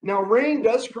us. Now, rain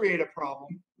does create a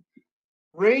problem.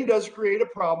 Rain does create a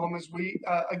problem as we,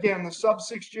 again, the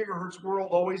sub-6 gigahertz world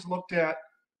always looked at,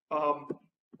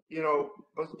 you know,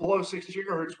 below 6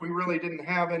 gigahertz, we really didn't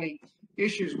have any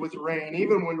issues with rain.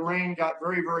 Even when rain got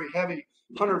very, very heavy,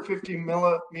 150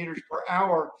 millimeters per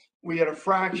hour, we had a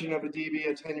fraction of a dB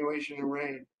attenuation in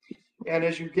rain. And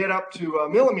as you get up to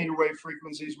millimeter wave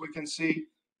frequencies, we can see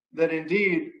that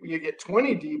indeed you get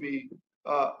 20 dB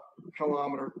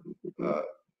kilometer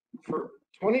for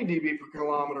 20 dB per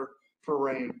kilometer for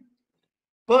rain.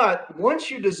 But once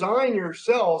you design your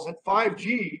cells at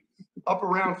 5G up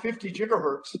around 50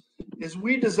 gigahertz, as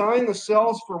we design the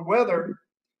cells for weather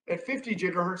at 50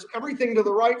 gigahertz, everything to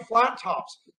the right flat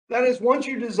tops. That is, once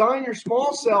you design your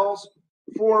small cells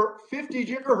for 50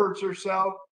 gigahertz or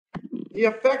so, the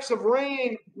effects of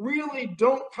rain really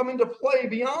don't come into play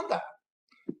beyond that.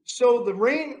 So the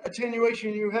rain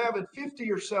attenuation you have at 50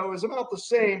 or so is about the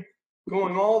same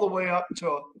going all the way up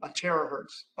to a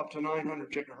terahertz, up to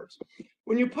 900 gigahertz.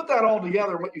 When you put that all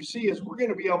together, what you see is we're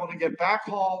going to be able to get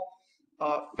backhaul,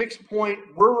 fixed point,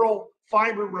 rural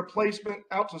fiber replacement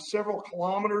out to several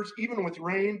kilometers, even with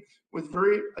rain, with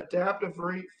very adaptive,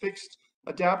 very fixed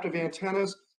adaptive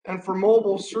antennas. And for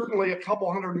mobile, certainly a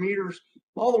couple hundred meters,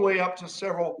 all the way up to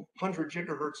several hundred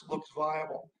gigahertz looks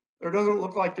viable. There doesn't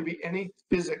look like to be any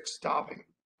physics stopping.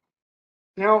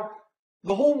 Now,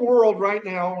 the whole world right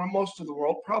now, or most of the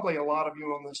world, probably a lot of you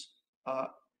on this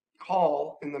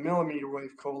call in the millimeter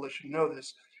wave coalition know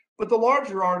this, but the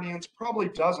larger audience probably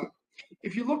doesn't.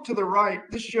 If you look to the right,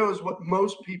 this shows what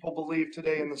most people believe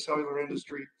today in the cellular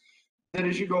industry, that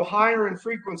as you go higher in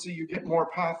frequency, you get more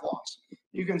path loss.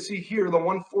 You can see here the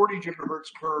 140 gigahertz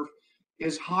curve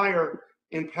is higher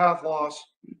in path loss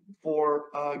for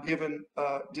a given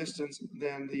distance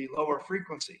than the lower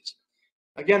frequencies.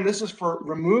 Again, this is for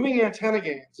removing antenna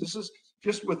gains. This is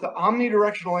just with the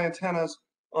omnidirectional antennas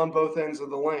on both ends of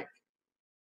the link.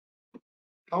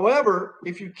 However,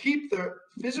 if you keep the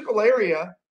physical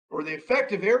area or the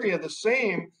effective area the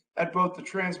same at both the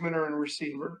transmitter and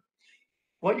receiver,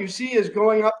 what you see is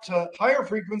going up to higher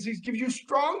frequencies gives you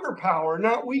stronger power,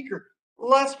 not weaker,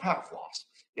 less path loss.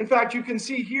 In fact, you can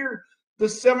see here the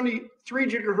 73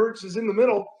 gigahertz is in the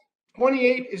middle,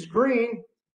 28 is green.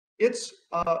 It's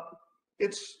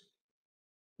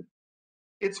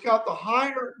got the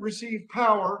higher received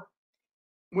power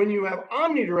when you have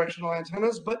omnidirectional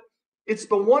antennas, but it's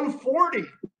the 140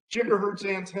 gigahertz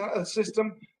antenna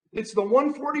system. It's the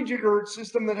 140 gigahertz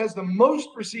system that has the most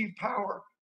received power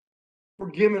for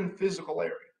given physical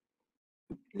area.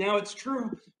 Now, it's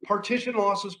true, partition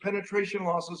losses, penetration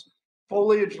losses,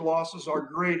 foliage losses are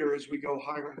greater as we go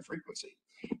higher in frequency.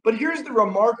 But here's the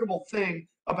remarkable thing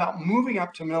about moving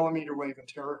up to millimeter wave and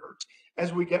terahertz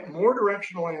as we get more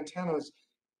directional antennas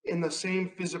in the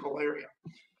same physical area.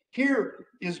 Here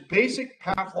is basic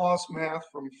path loss math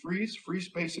from Free's free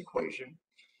space equation.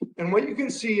 And what you can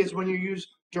see is when you use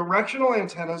directional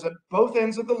antennas at both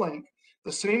ends of the link,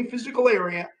 the same physical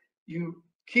area, you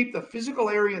keep the physical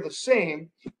area the same,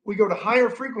 we go to higher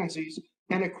frequencies,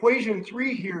 and equation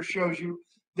 3 here shows you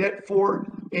that for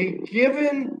a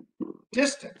given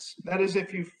distance, that is,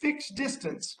 if you fix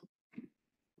distance,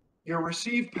 your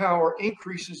received power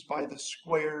increases by the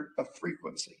square of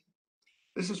frequency.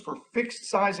 This is for fixed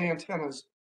size antennas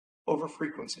over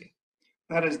frequency.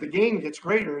 That is, the gain gets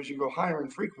greater as you go higher in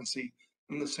frequency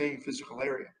in the same physical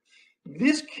area.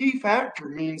 This key factor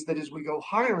means that as we go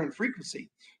higher in frequency,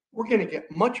 we're going to get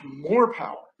much more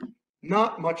power,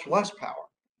 not much less power.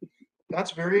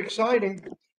 That's very exciting.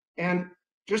 And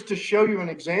just to show you an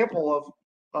example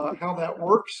of how that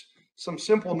works, some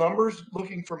simple numbers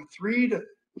looking from 3 to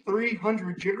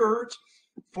 300 gigahertz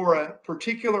for a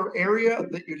particular area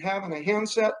that you'd have in a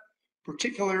handset,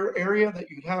 particular area that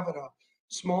you'd have in a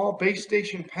small base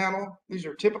station panel. These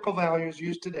are typical values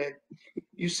used today.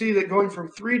 You see that going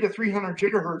from 3 to 300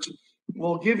 gigahertz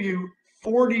will give you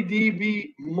 40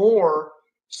 dB more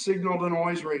signal to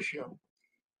noise ratio,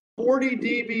 40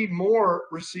 dB more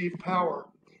received power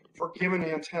for given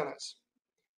antennas.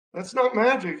 That's not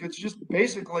magic. It's just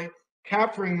basically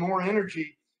capturing more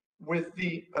energy with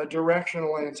the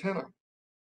directional antenna.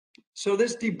 So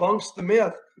this debunks the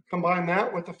myth. Combine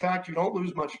that with the fact you don't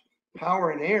lose much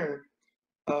power in air.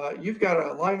 You've got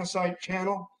a line of sight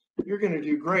channel, you're going to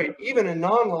do great. Even in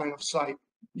non-line of sight,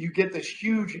 you get this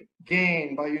huge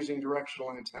gain by using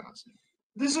directional antennas.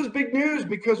 This is big news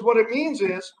because what it means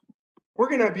is we're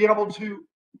going to be able to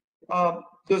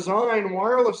design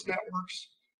wireless networks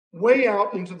way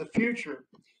out into the future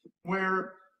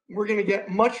where we're going to get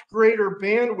much greater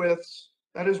bandwidths.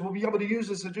 That is, we'll be able to use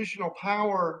this additional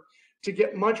power to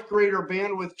get much greater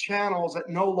bandwidth channels at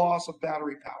no loss of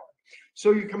battery power.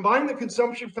 So you combine the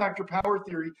consumption factor power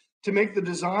theory to make the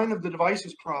design of the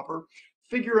devices proper,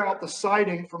 figure out the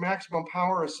siting for maximum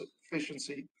power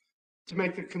efficiency to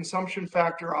make the consumption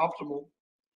factor optimal.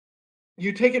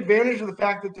 You take advantage of the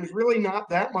fact that there's really not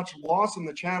that much loss in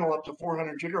the channel up to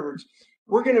 400 gigahertz.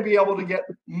 We're going to be able to get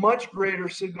much greater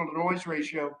signal to noise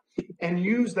ratio and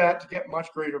use that to get much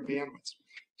greater bandwidths.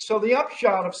 So the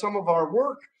upshot of some of our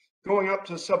work going up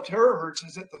to sub-terahertz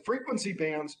is that the frequency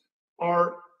bands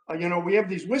are, we have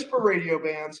these whisper radio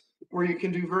bands where you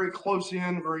can do very close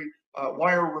in, very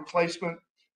wire replacement,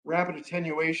 rapid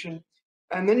attenuation.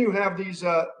 And then you have these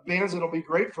bands that'll be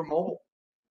great for mobile.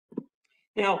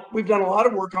 Now, we've done a lot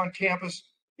of work on campus,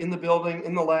 in the building,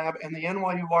 in the lab, and the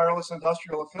NYU Wireless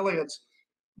industrial affiliates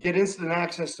get instant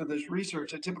access to this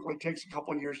research. It typically takes a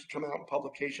couple of years to come out in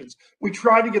publications. We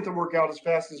try to get the work out as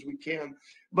fast as we can,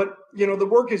 but the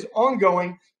work is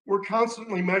ongoing. We're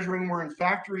constantly measuring. We're in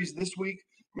factories this week,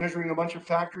 measuring a bunch of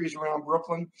factories around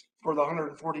Brooklyn for the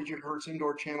 140 gigahertz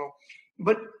indoor channel.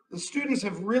 But the students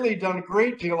have really done a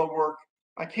great deal of work.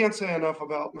 I can't say enough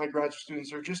about my graduate students.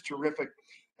 They're just terrific.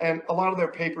 And a lot of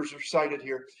their papers are cited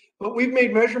here. But we've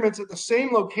made measurements at the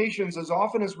same locations as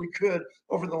often as we could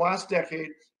over the last decade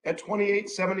at 28,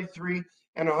 73,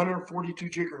 and 142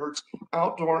 gigahertz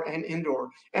outdoor and indoor.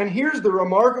 And here's the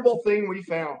remarkable thing we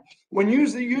found. When you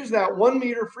use that 1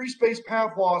 meter free space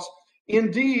path loss,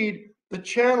 indeed, the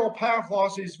channel path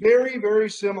loss is very, very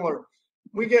similar.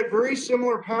 We get very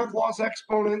similar path loss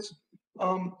exponents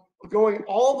going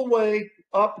all the way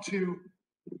up to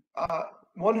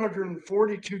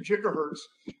 142 gigahertz.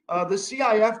 The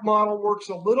CIF model works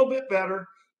a little bit better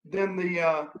than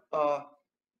the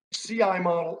CI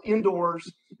model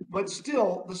indoors, but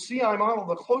still the CI model,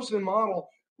 the close-in model,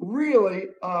 really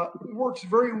works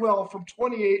very well from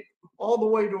 28 all the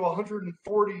way to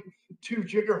 142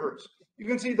 gigahertz. You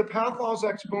can see the path loss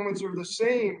exponents are the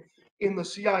same in the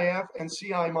CIF and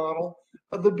CI model.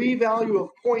 The B value of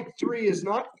 0.3 is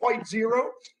not quite 0,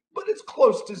 but it's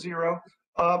close to 0.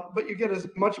 But you get a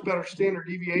much better standard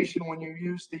deviation when you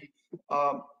use the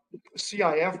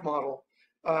CIF model.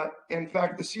 In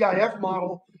fact, the CIF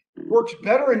model works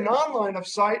better in non-line of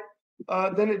sight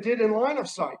than it did in line of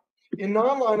sight. In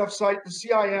non-line of sight, the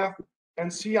CIF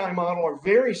and CI model are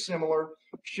very similar,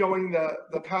 showing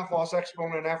the path loss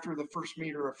exponent after the first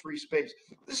meter of free space.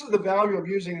 This is the value of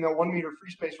using the 1 meter free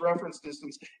space reference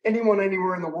distance. Anyone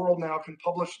anywhere in the world now can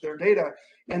publish their data,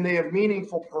 and they have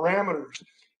meaningful parameters.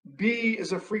 B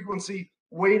is a frequency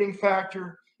weighting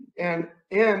factor, and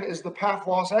N is the path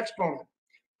loss exponent.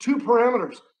 2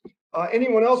 parameters.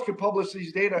 Anyone else could publish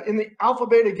these data. In the alpha,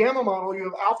 beta, gamma model, you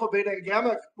have alpha, beta, and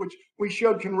gamma, which we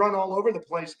showed can run all over the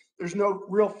place. There's no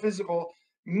real physical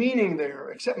meaning there,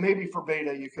 except maybe for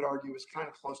beta, you could argue is kind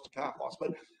of close to path loss.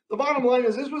 But the bottom line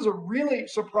is this was a really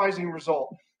surprising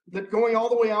result, that going all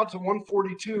the way out to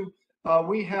 142,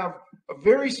 we have a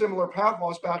very similar path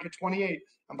loss back at 28.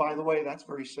 And by the way, that's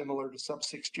very similar to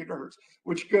sub-6 gigahertz,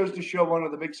 which goes to show one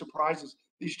of the big surprises.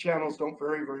 These channels don't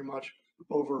vary very much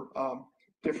over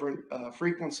different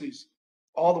frequencies,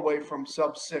 all the way from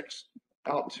sub-6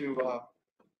 out to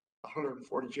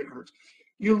 140 gigahertz.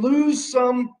 You lose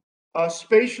some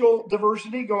spatial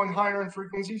diversity going higher in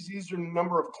frequencies. These are the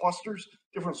number of clusters,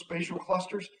 different spatial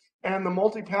clusters. And the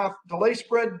multipath delay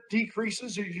spread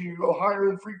decreases as you go higher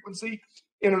in frequency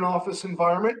in an office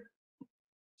environment.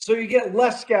 So you get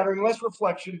less scattering, less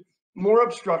reflection, more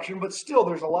obstruction, but still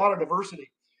there's a lot of diversity.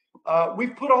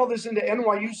 We've put all this into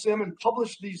NYU Sim and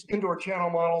published these indoor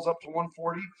channel models up to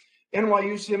 140.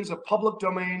 NYU Sim is a public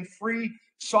domain, free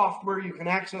software you can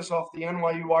access off the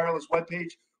NYU Wireless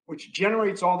webpage, which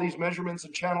generates all these measurements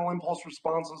and channel impulse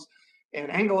responses and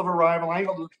angle of arrival,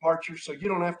 angle of departure, so you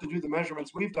don't have to do the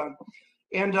measurements we've done.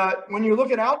 And when you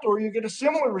look at outdoor, you get a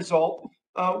similar result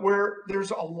where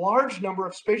there's a large number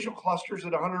of spatial clusters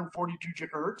at 142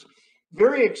 gigahertz.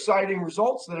 Very exciting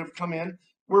results that have come in,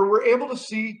 where we're able to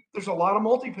see there's a lot of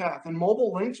multipath and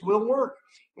mobile links will work.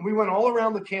 And we went all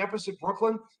around the campus at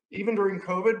Brooklyn, even during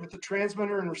COVID, with the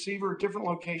transmitter and receiver at different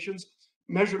locations,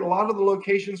 measured a lot of the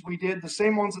locations we did, the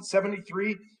same ones at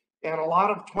 73 and a lot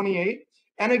of 28.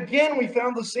 And again, we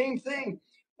found the same thing.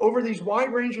 Over these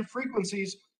wide range of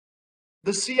frequencies,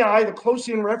 the CI, the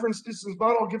close-in reference distance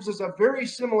model, gives us a very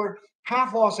similar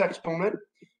path loss exponent,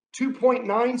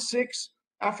 2.96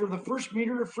 after the first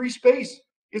meter of free space.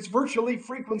 It's virtually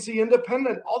frequency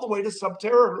independent all the way to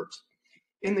sub-terahertz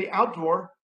in the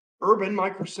outdoor urban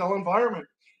microcell environment.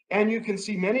 And you can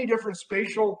see many different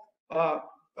spatial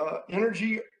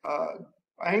energy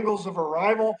angles of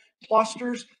arrival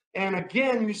clusters. And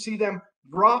again, you see them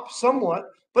drop somewhat,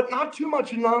 but not too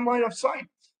much in non-line of sight.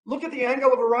 Look at the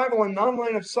angle of arrival in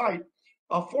non-line of sight,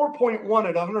 4.1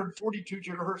 at 142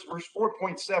 gigahertz versus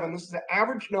 4.7. This is the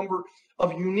average number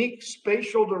of unique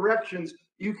spatial directions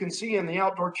you can see in the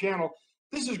outdoor channel.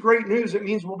 This is great news. It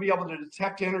means we'll be able to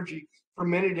detect energy from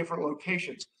many different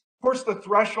locations. Of course, the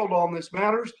threshold on this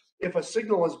matters. If a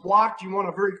signal is blocked, you want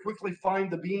to very quickly find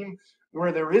the beam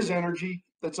where there is energy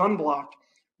that's unblocked.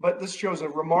 But this shows a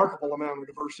remarkable amount of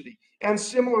diversity. And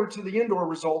similar to the indoor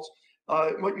results,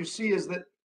 what you see is that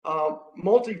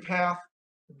multipath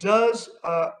does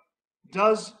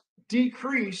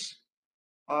decrease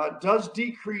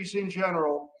in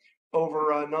general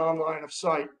over non-line of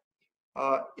sight.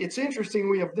 It's interesting,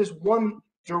 we have this one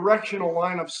directional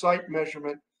line of sight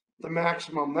measurement, the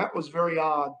maximum. That was very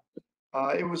odd.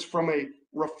 It was from a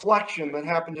reflection that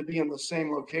happened to be in the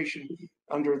same location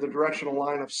under the directional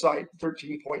line of sight,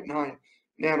 13.9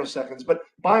 nanoseconds. But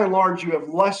by and large, you have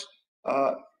less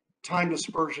time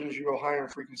dispersion as you go higher in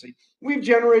frequency. We've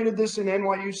generated this in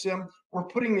NYU Sim. We're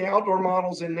putting the outdoor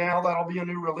models in now. That'll be a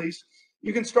new release.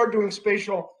 You can start doing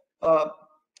spatial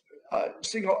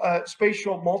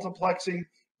spatial multiplexing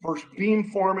versus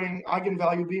beamforming,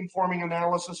 eigenvalue beamforming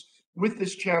analysis with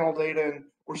this channel data, and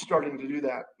we're starting to do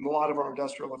that. And a lot of our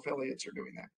industrial affiliates are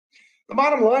doing that. The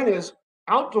bottom line is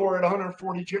outdoor at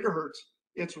 140 gigahertz,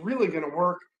 it's really going to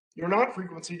work. You're not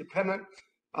frequency dependent.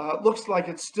 Looks like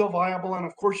it's still viable. And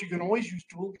of course, you can always use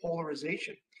dual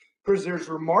polarization because there's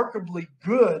remarkably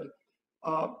good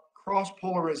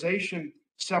cross-polarization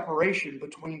separation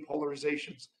between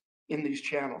polarizations in these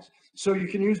channels. So you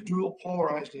can use dual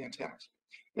polarized antennas.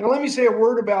 Now, let me say a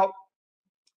word about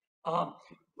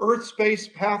Earth space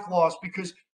path loss,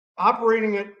 because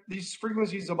operating at these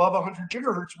frequencies above 100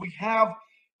 gigahertz, we have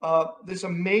this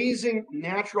amazing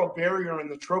natural barrier in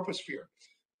the troposphere.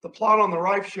 The plot on the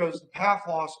right shows the path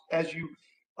loss as you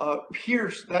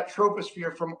pierce that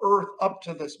troposphere from Earth up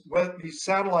to these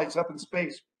satellites up in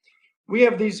space. We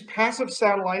have these passive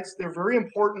satellites. They're very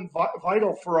important,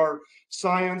 vital for our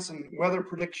science and weather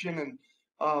prediction,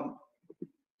 and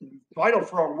vital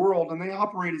for our world. And they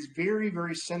operate as very,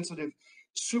 very sensitive,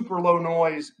 super low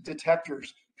noise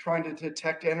detectors, trying to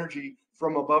detect energy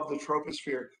from above the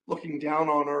troposphere, looking down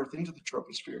on Earth into the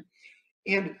troposphere.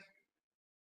 And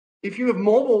if you have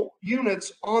mobile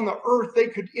units on the Earth, they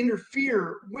could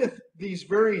interfere with these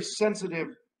very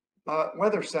sensitive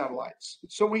weather satellites.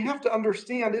 So we have to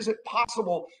understand, is it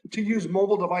possible to use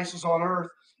mobile devices on Earth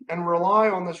and rely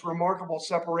on this remarkable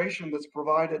separation that's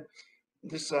provided,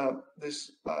 this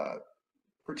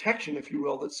protection, if you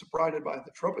will, that's provided by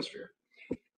the troposphere?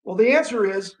 Well, the answer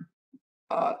is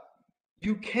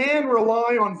you can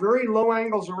rely on very low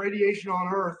angles of radiation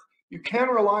on Earth. You can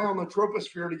rely on the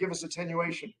troposphere to give us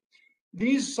attenuation.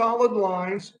 These solid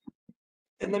lines,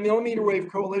 and the millimeter wave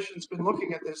coalition's been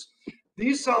looking at this,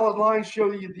 these solid lines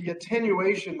show you the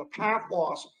attenuation, the path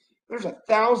loss. There's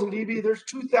 1,000 dB, there's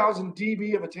 2,000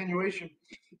 dB of attenuation.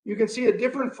 You can see at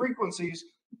different frequencies,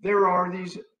 there are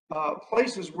these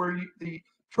places where the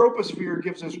troposphere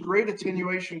gives us great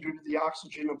attenuation due to the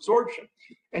oxygen absorption.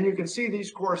 And you can see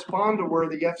these correspond to where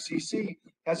the FCC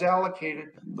has allocated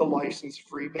the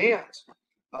license-free bands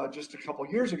just a couple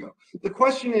years ago. The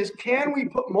question is, can we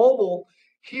put mobile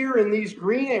here in these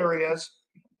green areas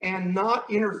and not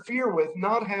interfere with,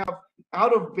 not have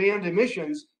out-of-band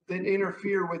emissions that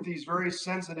interfere with these very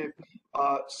sensitive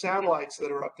satellites that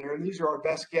are up there? And these are our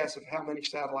best guess of how many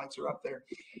satellites are up there.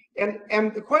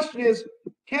 And the question is,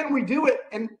 can we do it?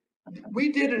 And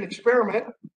we did an experiment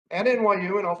at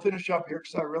NYU, and I'll finish up here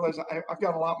because I realize I've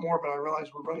got a lot more, but I realize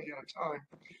we're running out of time.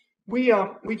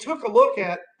 We took a look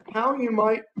at how you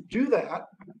might do that,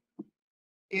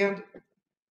 and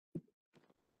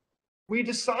we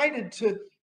decided to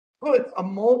put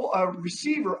a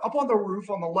receiver up on the roof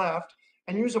on the left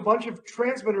and use a bunch of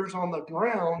transmitters on the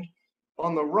ground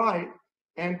on the right.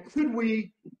 And could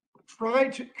we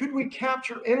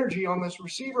capture energy on this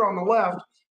receiver on the left,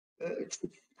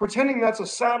 pretending that's a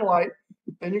satellite,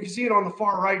 and you can see it on the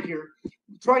far right here,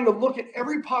 trying to look at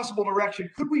every possible direction.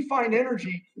 Could we find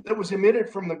energy that was emitted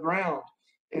from the ground?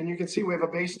 And you can see we have a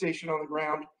base station on the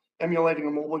ground emulating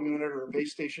a mobile unit or a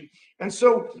base station. And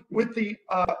so with the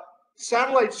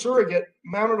satellite surrogate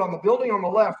mounted on the building on the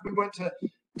left, we went to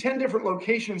 10 different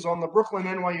locations on the Brooklyn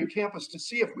NYU campus to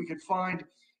see if we could find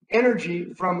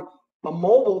energy from a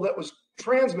mobile that was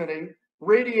transmitting,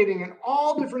 radiating in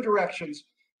all different directions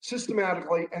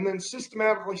systematically, and then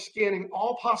systematically scanning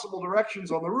all possible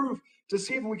directions on the roof to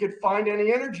see if we could find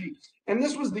any energy. And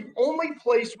this was the only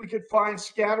place we could find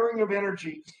scattering of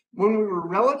energy when we were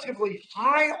relatively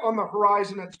high on the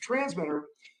horizon at the transmitter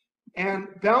and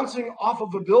bouncing off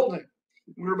of a building.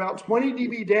 We were about 20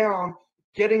 dB down,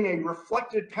 getting a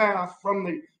reflected path from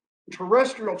the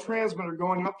terrestrial transmitter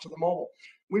going up to the mobile.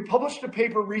 We published a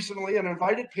paper recently, an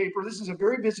invited paper. This is a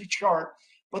very busy chart,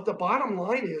 but the bottom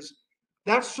line is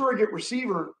that surrogate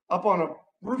receiver up on a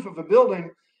roof of a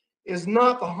building is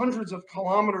not the hundreds of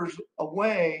kilometers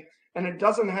away, and it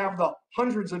doesn't have the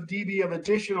hundreds of dB of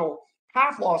additional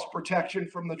path loss protection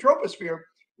from the troposphere.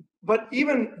 But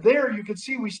even there, you can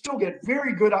see we still get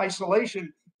very good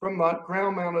isolation from the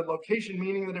ground-mounted location,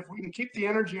 meaning that if we can keep the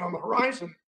energy on the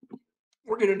horizon,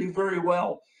 we're going to do very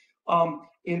well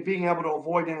in being able to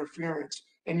avoid interference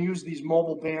and use these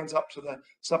mobile bands up to the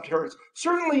sub-THz.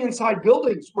 Certainly inside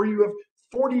buildings where you have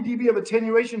 40 dB of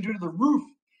attenuation due to the roof,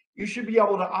 you should be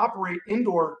able to operate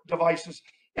indoor devices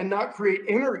and not create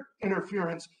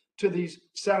interference to these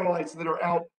satellites that are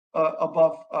out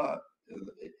above,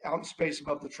 out in space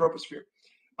above the troposphere.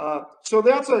 So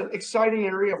that's an exciting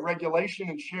area of regulation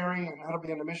and sharing and how to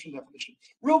be an emission definition.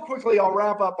 Real quickly, I'll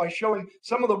wrap up by showing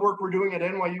some of the work we're doing at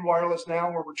NYU Wireless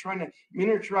now, where we're trying to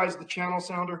miniaturize the channel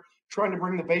sounder, trying to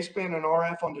bring the baseband and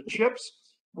RF onto chips.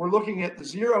 We're looking at the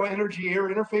zero energy air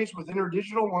interface with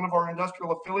InterDigital, one of our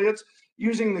industrial affiliates,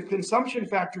 using the consumption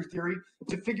factor theory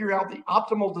to figure out the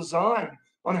optimal design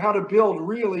on how to build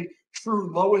really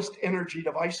true lowest energy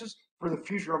devices for the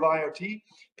future of IoT.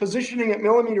 Positioning at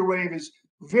millimeter wave is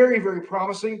very, very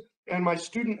promising. And my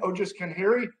student, Ojas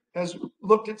Kanheri, has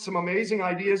looked at some amazing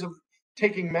ideas of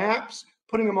taking maps,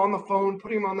 putting them on the phone,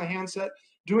 putting them on the handset,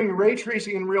 doing ray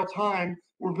tracing in real time.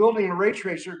 We're building a ray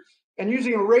tracer, and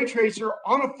using a ray tracer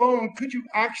on a phone, could you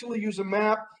actually use a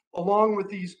map along with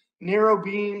these narrow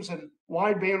beams and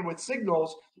wide bandwidth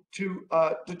signals to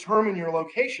determine your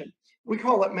location? We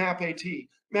call it MAP-AT,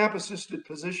 map assisted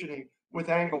positioning with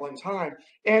angle and time.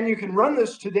 And you can run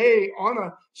this today on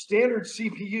a standard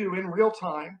CPU in real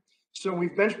time. So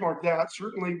we've benchmarked that.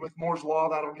 Certainly with Moore's law,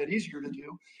 that'll get easier to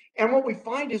do. And what we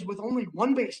find is with only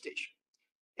one base station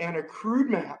and a crude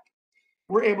map,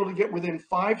 we're able to get within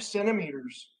 5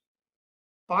 centimeters,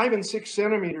 5 and 6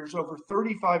 centimeters over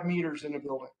 35 meters in a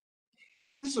building.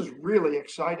 This is really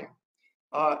exciting.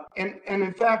 And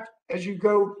in fact, as you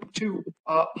go to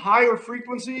higher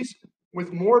frequencies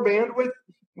with more bandwidth,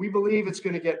 we believe it's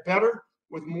going to get better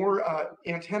with more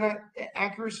antenna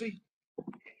accuracy.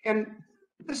 And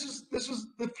this is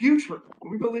the future.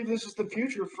 We believe this is the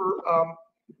future for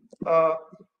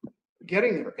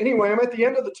getting there. Anyway, I'm at the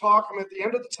end of the talk. I'm at the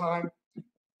end of the time.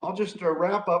 I'll just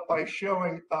wrap up by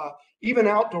showing even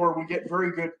outdoor, we get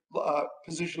very good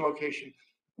position location.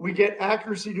 We get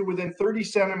accuracy to within 30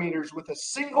 centimeters with a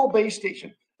single base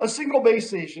station. A single base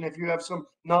station, if you have some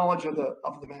knowledge of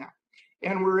the map.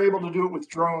 And we're able to do it with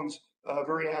drones,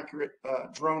 very accurate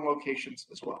drone locations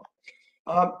as well.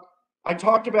 I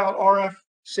talked about RF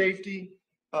safety.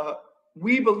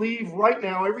 We believe right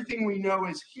now everything we know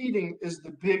is heating is the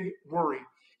big worry,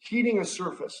 heating a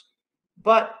surface.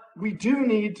 But we do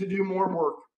need to do more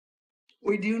work.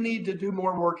 We do need to do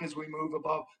more work as we move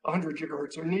above 100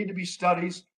 gigahertz. There need to be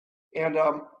studies, and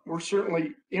we're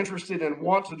certainly interested and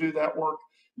want to do that work.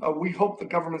 We hope the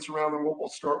governments around the world will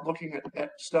start looking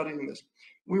at studying this.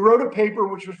 We wrote a paper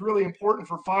which was really important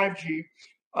for 5G.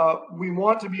 We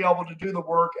want to be able to do the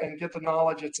work and get the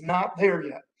knowledge. It's not there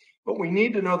yet, but we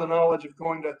need to know the knowledge of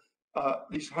going to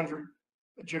these 100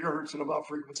 gigahertz and above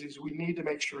frequencies. We need to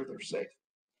make sure they're safe.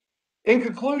 In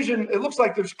conclusion, it looks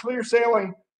like there's clear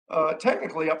sailing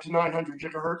technically up to 900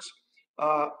 gigahertz.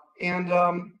 I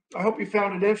hope you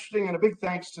found it interesting, and a big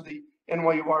thanks to the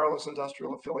NYU Wireless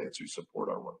Industrial Affiliates who support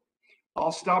our work.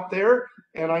 I'll stop there,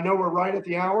 and I know we're right at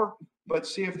the hour, but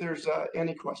see if there's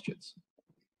any questions.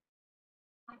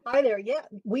 Hi there. Yeah,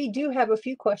 we do have a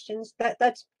few questions.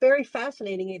 That's very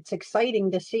fascinating. It's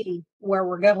exciting to see where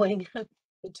we're going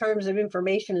in terms of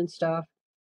information and stuff.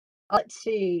 Let's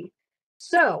see.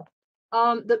 So,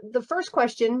 the first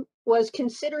question was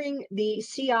considering the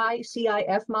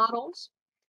CI/CIF models.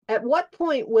 At what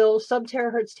point will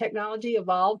sub-terahertz technology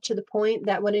evolve to the point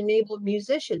that would enable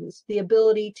musicians the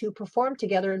ability to perform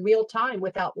together in real time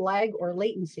without lag or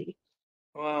latency?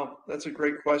 Wow, that's a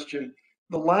great question.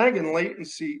 The lag and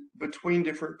latency between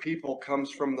different people comes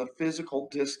from the physical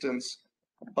distance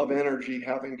of energy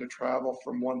having to travel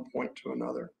from one point to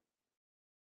another.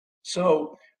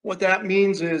 So what that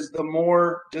means is the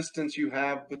more distance you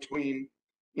have between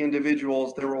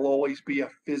individuals, there will always be a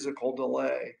physical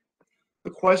delay. The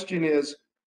question is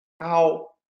how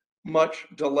much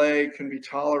delay can be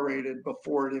tolerated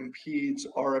before it impedes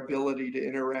our ability to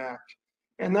interact.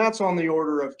 And that's on the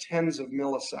order of tens of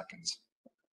milliseconds.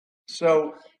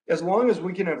 So as long as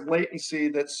we can have latency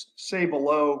that's, say,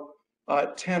 below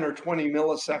 10 or 20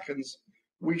 milliseconds,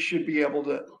 we should be able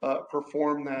to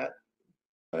perform that,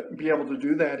 be able to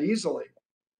do that easily.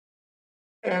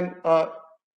 And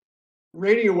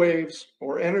radio waves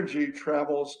or energy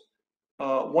travels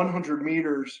 100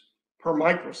 meters per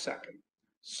microsecond.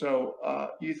 So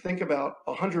you think about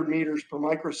 100 meters per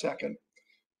microsecond,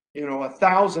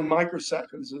 1,000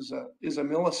 microseconds is a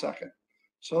millisecond.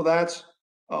 So that's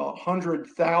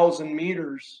 100,000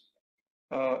 meters,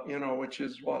 which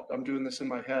is what, I'm doing this in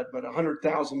my head, but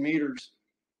 100,000 meters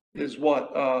is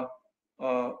what,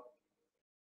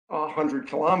 100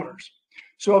 kilometers.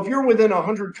 So if you're within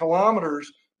 100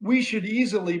 kilometers, we should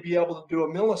easily be able to do a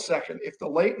millisecond if the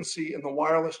latency in the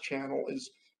wireless channel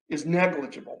is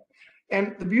negligible.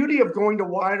 And the beauty of going to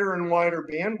wider and wider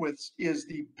bandwidths is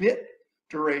the bit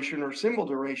duration or symbol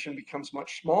duration becomes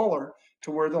much smaller to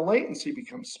where the latency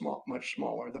becomes much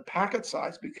smaller. The packet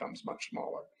size becomes much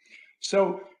smaller.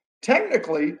 So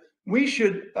technically, we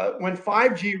should, when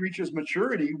 5G reaches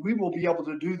maturity, we will be able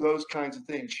to do those kinds of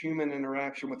things, human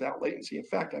interaction without latency. In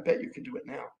fact, I bet you can do it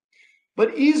now.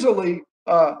 But easily,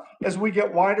 as we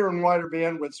get wider and wider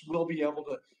bandwidths, we'll be able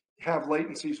to have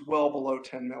latencies well below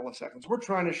 10 milliseconds. We're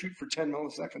trying to shoot for 10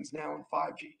 milliseconds now in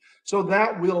 5G. So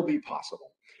that will be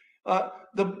possible.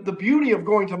 The beauty of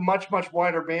going to much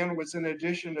wider bandwidths, in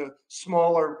addition to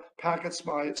smaller packet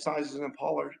sizes and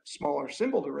smaller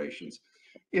symbol durations,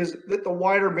 is that the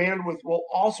wider bandwidth will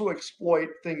also exploit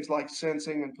things like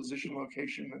sensing and position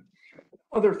location and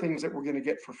other things that we're going to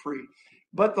get for free.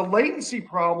 But the latency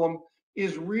problem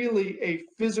is really a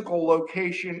physical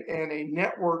location and a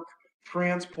network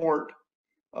transport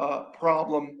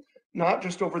problem, not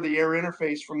just over the air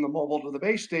interface from the mobile to the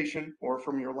base station or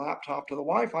from your laptop to the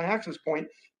Wi-Fi access point,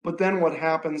 but then what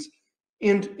happens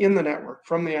in the network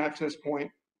from the access point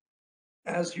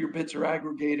as your bits are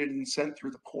aggregated and sent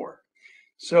through the core.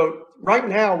 So right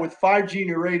now with 5G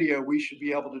new radio, we should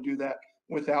be able to do that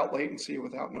without latency,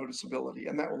 without noticeability,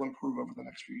 and that will improve over the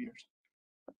next few years.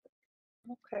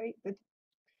 Okay.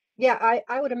 Yeah,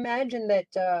 I would imagine that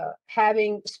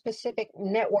having specific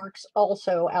networks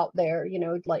also out there,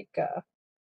 like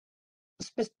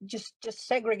just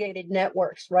segregated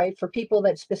networks, right, for people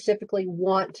that specifically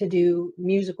want to do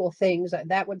musical things,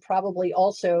 that would probably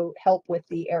also help with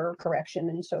the error correction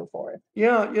and so forth.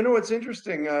 Yeah, it's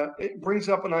interesting. It brings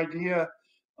up an idea.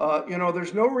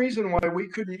 There's no reason why we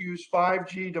couldn't use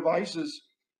 5G devices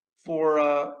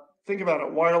for, think about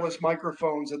it, wireless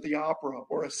microphones at the opera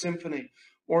or a symphony,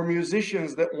 or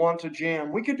musicians that want to jam.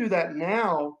 We could do that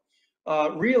now,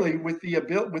 really, with the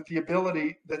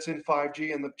ability that's in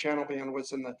 5G and the channel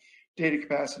bandwidths and the data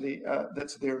capacity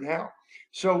that's there now.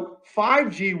 So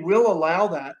 5G will allow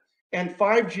that. And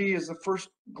 5G is the first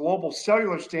global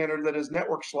cellular standard that has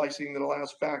network slicing that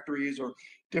allows factories or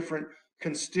different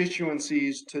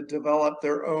constituencies to develop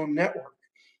their own network.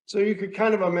 So you could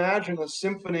kind of imagine a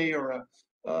symphony or a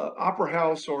opera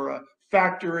house or a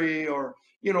factory or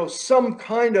some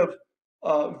kind of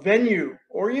venue,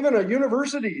 or even a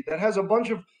university that has a bunch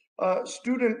of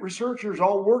student researchers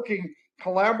all working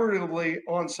collaboratively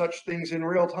on such things in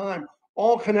real time,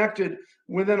 all connected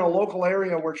within a local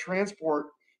area where transport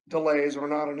delays are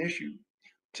not an issue.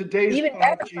 Today's Even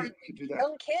better 5G for could do that.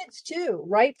 young kids too,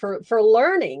 right? For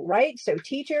learning, right? So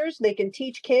teachers, they can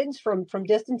teach kids from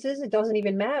distances. It doesn't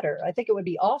even matter. I think it would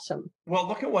be awesome. Well,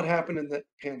 look at what happened in the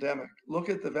pandemic. Look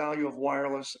at the value of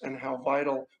wireless and how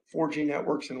vital 4G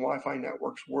networks and Wi-Fi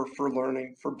networks were for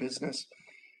learning, for business.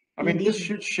 I mean, this Indeed.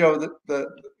 should show that the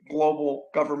global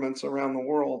governments around the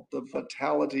world, the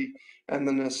vitality and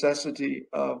the necessity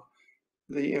of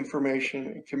the information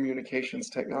and communications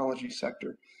technology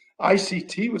sector.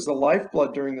 ICT was the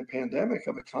lifeblood during the pandemic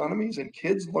of economies and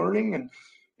kids learning, and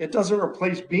it doesn't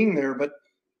replace being there, but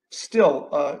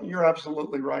still, you're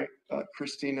absolutely right,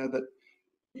 Christina, that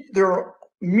there are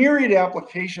myriad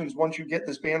applications once you get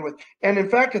this bandwidth. And in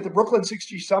fact, at the Brooklyn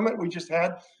 6G Summit we just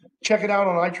had, check it out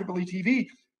on IEEE TV,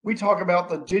 we talk about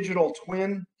the digital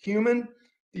twin human,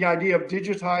 the idea of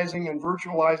digitizing and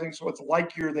virtualizing so it's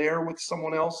like you're there with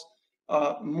someone else,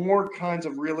 more kinds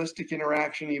of realistic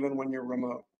interaction even when you're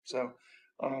remote. So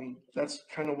that's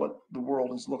kind of what the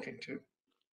world is looking to.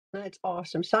 That's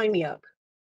awesome. Sign me up.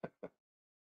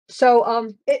 So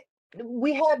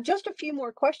we have just a few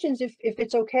more questions if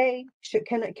it's okay.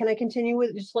 Can I continue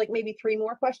with just like maybe 3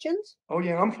 more questions? Oh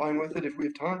yeah, I'm fine with it if we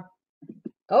have time.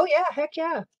 Oh yeah, heck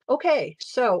yeah. Okay,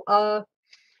 so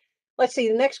let's see,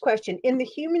 the next question. In the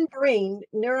human brain,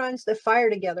 neurons that fire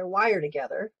together wire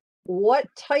together. What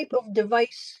type of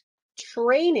device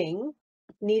training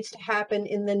needs to happen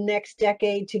in the next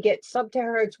decade to get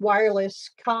sub-terahertz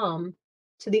wireless comm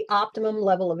to the optimum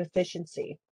level of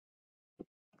efficiency?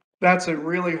 That's a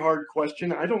really hard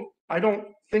question. I don't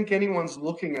think anyone's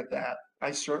looking at that. I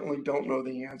certainly don't know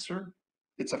the answer.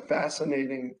 It's a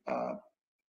fascinating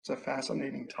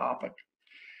topic.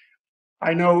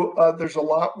 I know there's a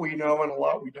lot we know and a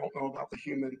lot we don't know about the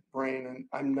human brain, and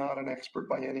I'm not an expert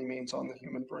by any means on the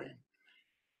human brain.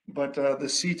 But the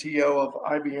CTO of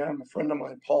IBM, a friend of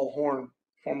mine, Paul Horn,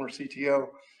 former CTO,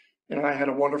 and I had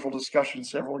a wonderful discussion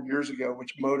several years ago,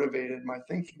 which motivated my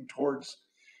thinking towards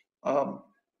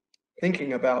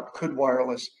thinking about could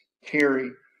wireless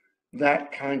carry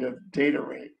that kind of data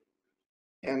rate.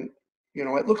 And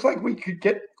it looks like we could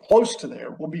get close to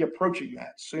there. We'll be approaching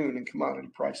that soon in commodity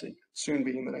pricing, soon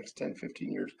being the next 10,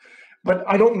 15 years. But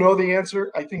I don't know the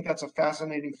answer. I think that's a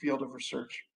fascinating field of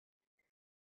research.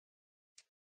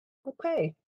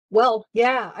 Okay. Well,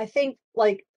 yeah, I think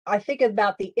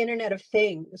about the Internet of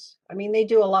Things. I mean, they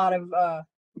do a lot of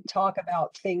talk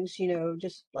about things,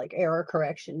 just like error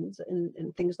corrections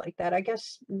and things like that. I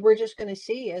guess we're just going to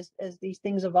see as these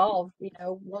things evolve,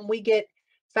 when we get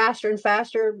faster and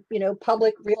faster,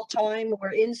 public real time,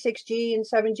 we're in 6G and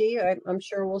 7G, I'm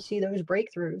sure we'll see those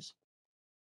breakthroughs.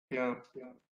 Yeah.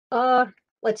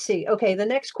 Let's see. Okay, the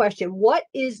next question. What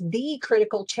is the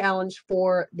critical challenge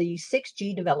for the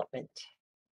 6G development?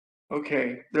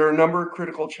 Okay, there are a number of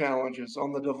critical challenges.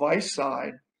 On the device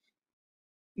side,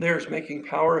 there's making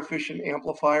power efficient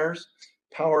amplifiers,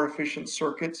 power efficient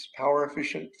circuits, power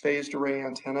efficient phased array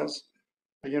antennas.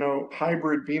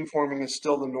 Hybrid beamforming is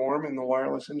still the norm in the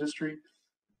wireless industry.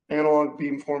 Analog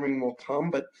beamforming will come,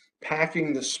 but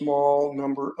packing the small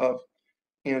number of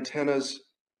antennas,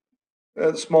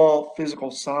 small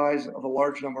physical size of a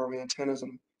large number of antennas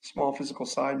and small physical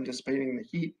size and dissipating the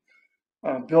heat,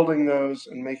 building those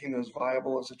and making those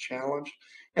viable is a challenge.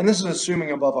 And this is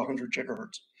assuming above 100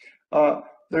 gigahertz.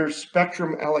 There's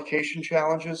spectrum allocation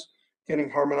challenges, getting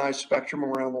harmonized spectrum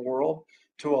around the world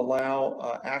to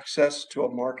allow access to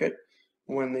a market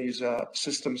when these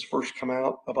systems first come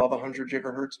out above 100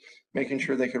 gigahertz, making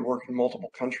sure they could work in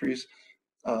multiple countries,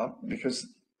 because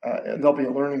there'll be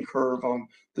a learning curve on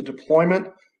the deployment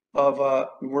of,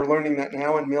 we're learning that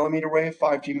now in millimeter wave,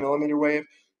 5G millimeter wave.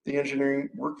 The engineering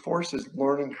workforce is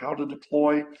learning how to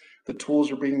deploy. The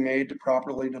tools are being made to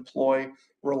properly deploy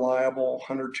reliable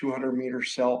 100, 200 meter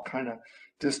cell kind of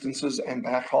distances and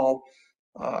backhaul.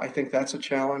 I think that's a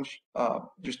challenge.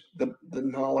 Just the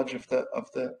knowledge of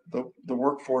the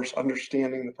workforce,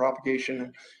 understanding the propagation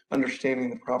and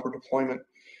understanding the proper deployment.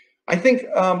 I think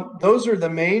those are the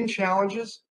main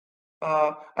challenges.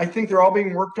 I think they're all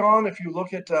being worked on. If you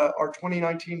look at our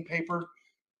 2019 paper,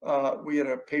 we had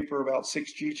a paper about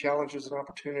 6G challenges and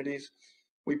opportunities.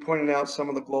 We pointed out some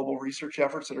of the global research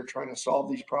efforts that are trying to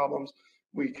solve these problems.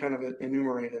 We kind of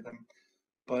enumerated them.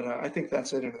 But I think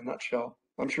that's it in a nutshell.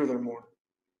 I'm sure there are more.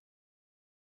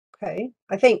 Okay.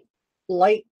 I think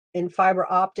light and fiber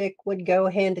optic would go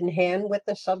hand in hand with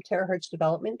the sub-terahertz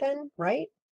development then, right?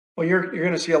 Well, you're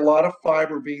going to see a lot of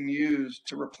fiber being used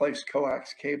to replace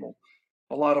coax cable.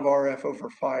 A lot of RF over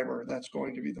fiber. That's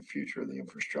going to be the future of the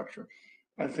infrastructure.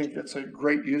 I think it's a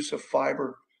great use of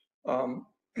fiber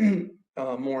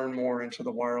more and more into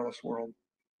the wireless world.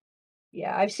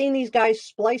 Yeah, I've seen these guys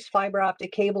splice fiber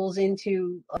optic cables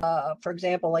into, for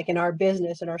example, like in our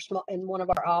business, in one of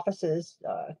our offices,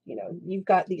 you've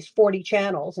got these 40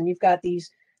 channels and you've got these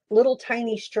little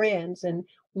tiny strands, and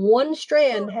one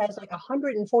strand has like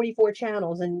 144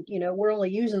 channels, and we're only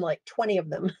using like 20 of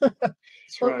them. That's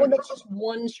right. Well, that's just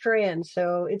one strand,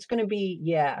 so it's going to be,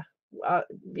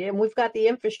 and we've got the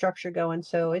infrastructure going,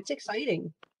 so it's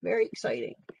exciting, very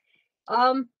exciting.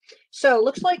 So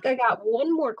looks like I got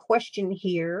one more question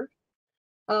here.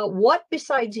 What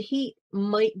besides heat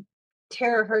might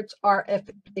terahertz RF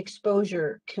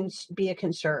exposure be a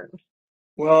concern?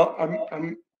 Well,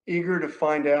 I'm eager to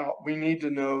find out. We need to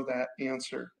know that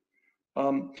answer.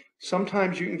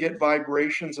 Sometimes you can get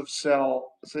vibrations of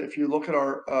cell. So if you look at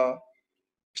our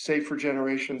Safe for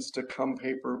Generations to Come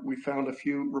paper, we found a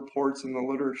few reports in the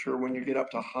literature when you get up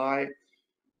to high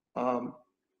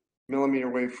millimeter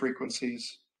wave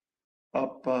frequencies,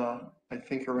 up I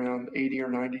think around 80 or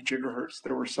 90 gigahertz.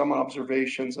 There were some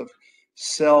observations of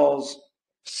cells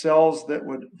that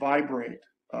would vibrate.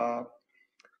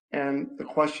 And the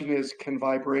question is, can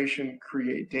vibration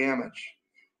create damage?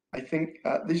 I think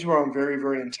these were on very,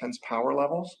 very intense power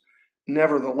levels.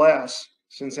 Nevertheless,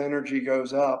 since energy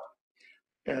goes up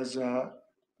as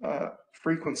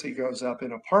frequency goes up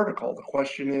in a particle, the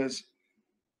question is,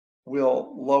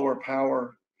 will lower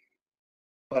power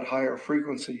but higher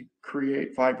frequency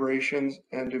create vibrations,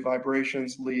 and do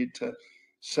vibrations lead to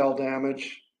cell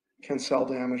damage? Can cell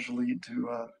damage lead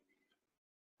to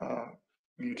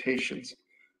mutations?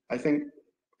 I think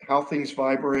how things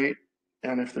vibrate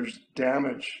and if there's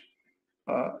damage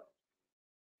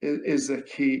is the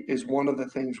key, is one of the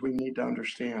things we need to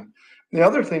understand. The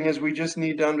other thing is we just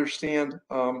need to understand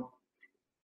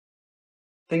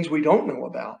things we don't know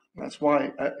about. That's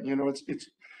why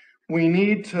we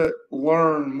need to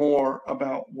learn more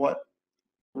about what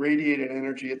radiated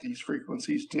energy at these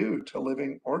frequencies do to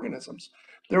living organisms.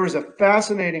 There was a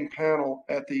fascinating panel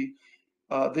at the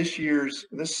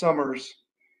this summer's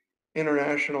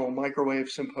International Microwave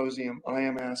Symposium,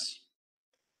 IMS.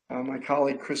 My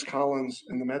colleague Chris Collins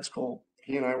in the med school,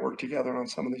 he and I worked together on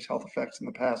some of these health effects in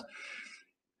the past.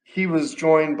 He was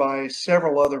joined by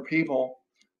several other people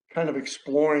kind of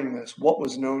exploring this, what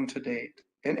was known to date.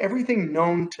 And everything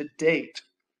known to date,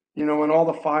 and all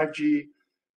the 5G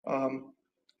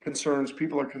concerns,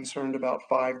 people are concerned about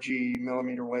 5G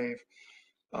millimeter wave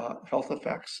health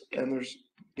effects. And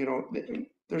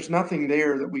there's nothing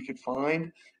there that we could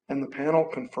find. And the panel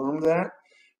confirmed that.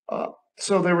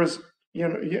 So there was,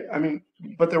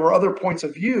 but there were other points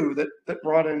of view that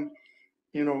brought in,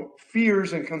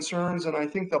 fears and concerns. And I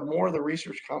think the more the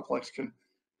research complex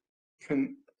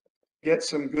can get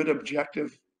some good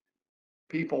objective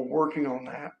people working on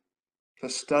that to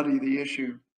study the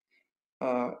issue,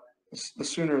 the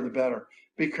sooner the better,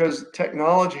 because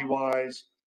technology-wise,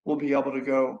 we'll be able to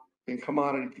go in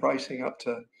commodity pricing up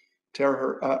to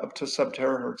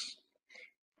sub-terahertz,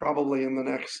 probably in the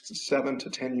next 7 to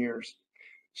 10 years.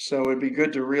 So it'd be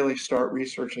good to really start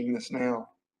researching this now.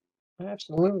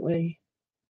 Absolutely.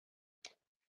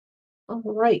 All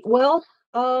right. Well,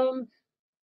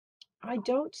 I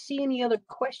don't see any other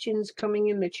questions coming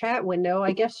in the chat window.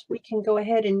 I guess we can go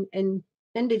ahead and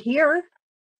end it here.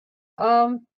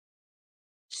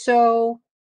 So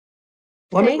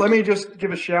let me just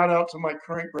give a shout out to my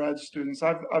current grad students.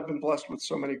 I've been blessed with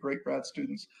so many great grad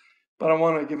students, but I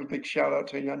want to give a big shout out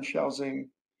to Yan Xiaozing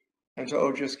and to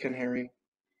Ojas Kanheri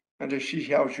and to Shi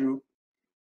Xiaozhu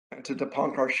and to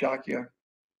Dipankar Shakya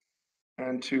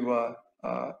and to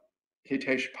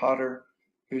Hitesh Potter,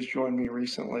 who's joined me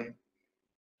recently.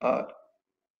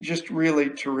 Just really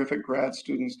terrific grad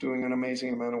students doing an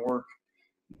amazing amount of work.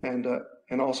 And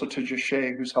also to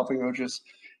Jashay, who's helping Ojas.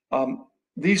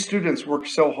 These students work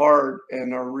so hard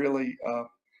and are really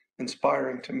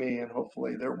inspiring to me, and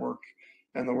hopefully their work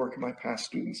and the work of my past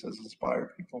students has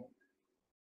inspired people.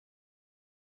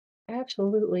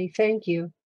 absolutely. Thank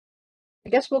you. I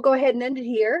guess we'll go ahead and end it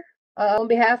here. On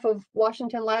behalf of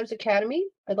Washington Labs Academy,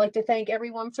 I'd like to thank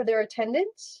everyone for their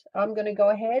attendance. I'm going to go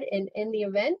ahead and end the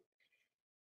event.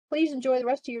 Please enjoy the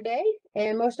rest of your day,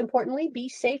 and most importantly, be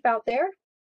safe out there.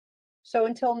 So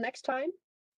until next time,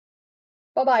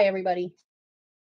 bye-bye, everybody.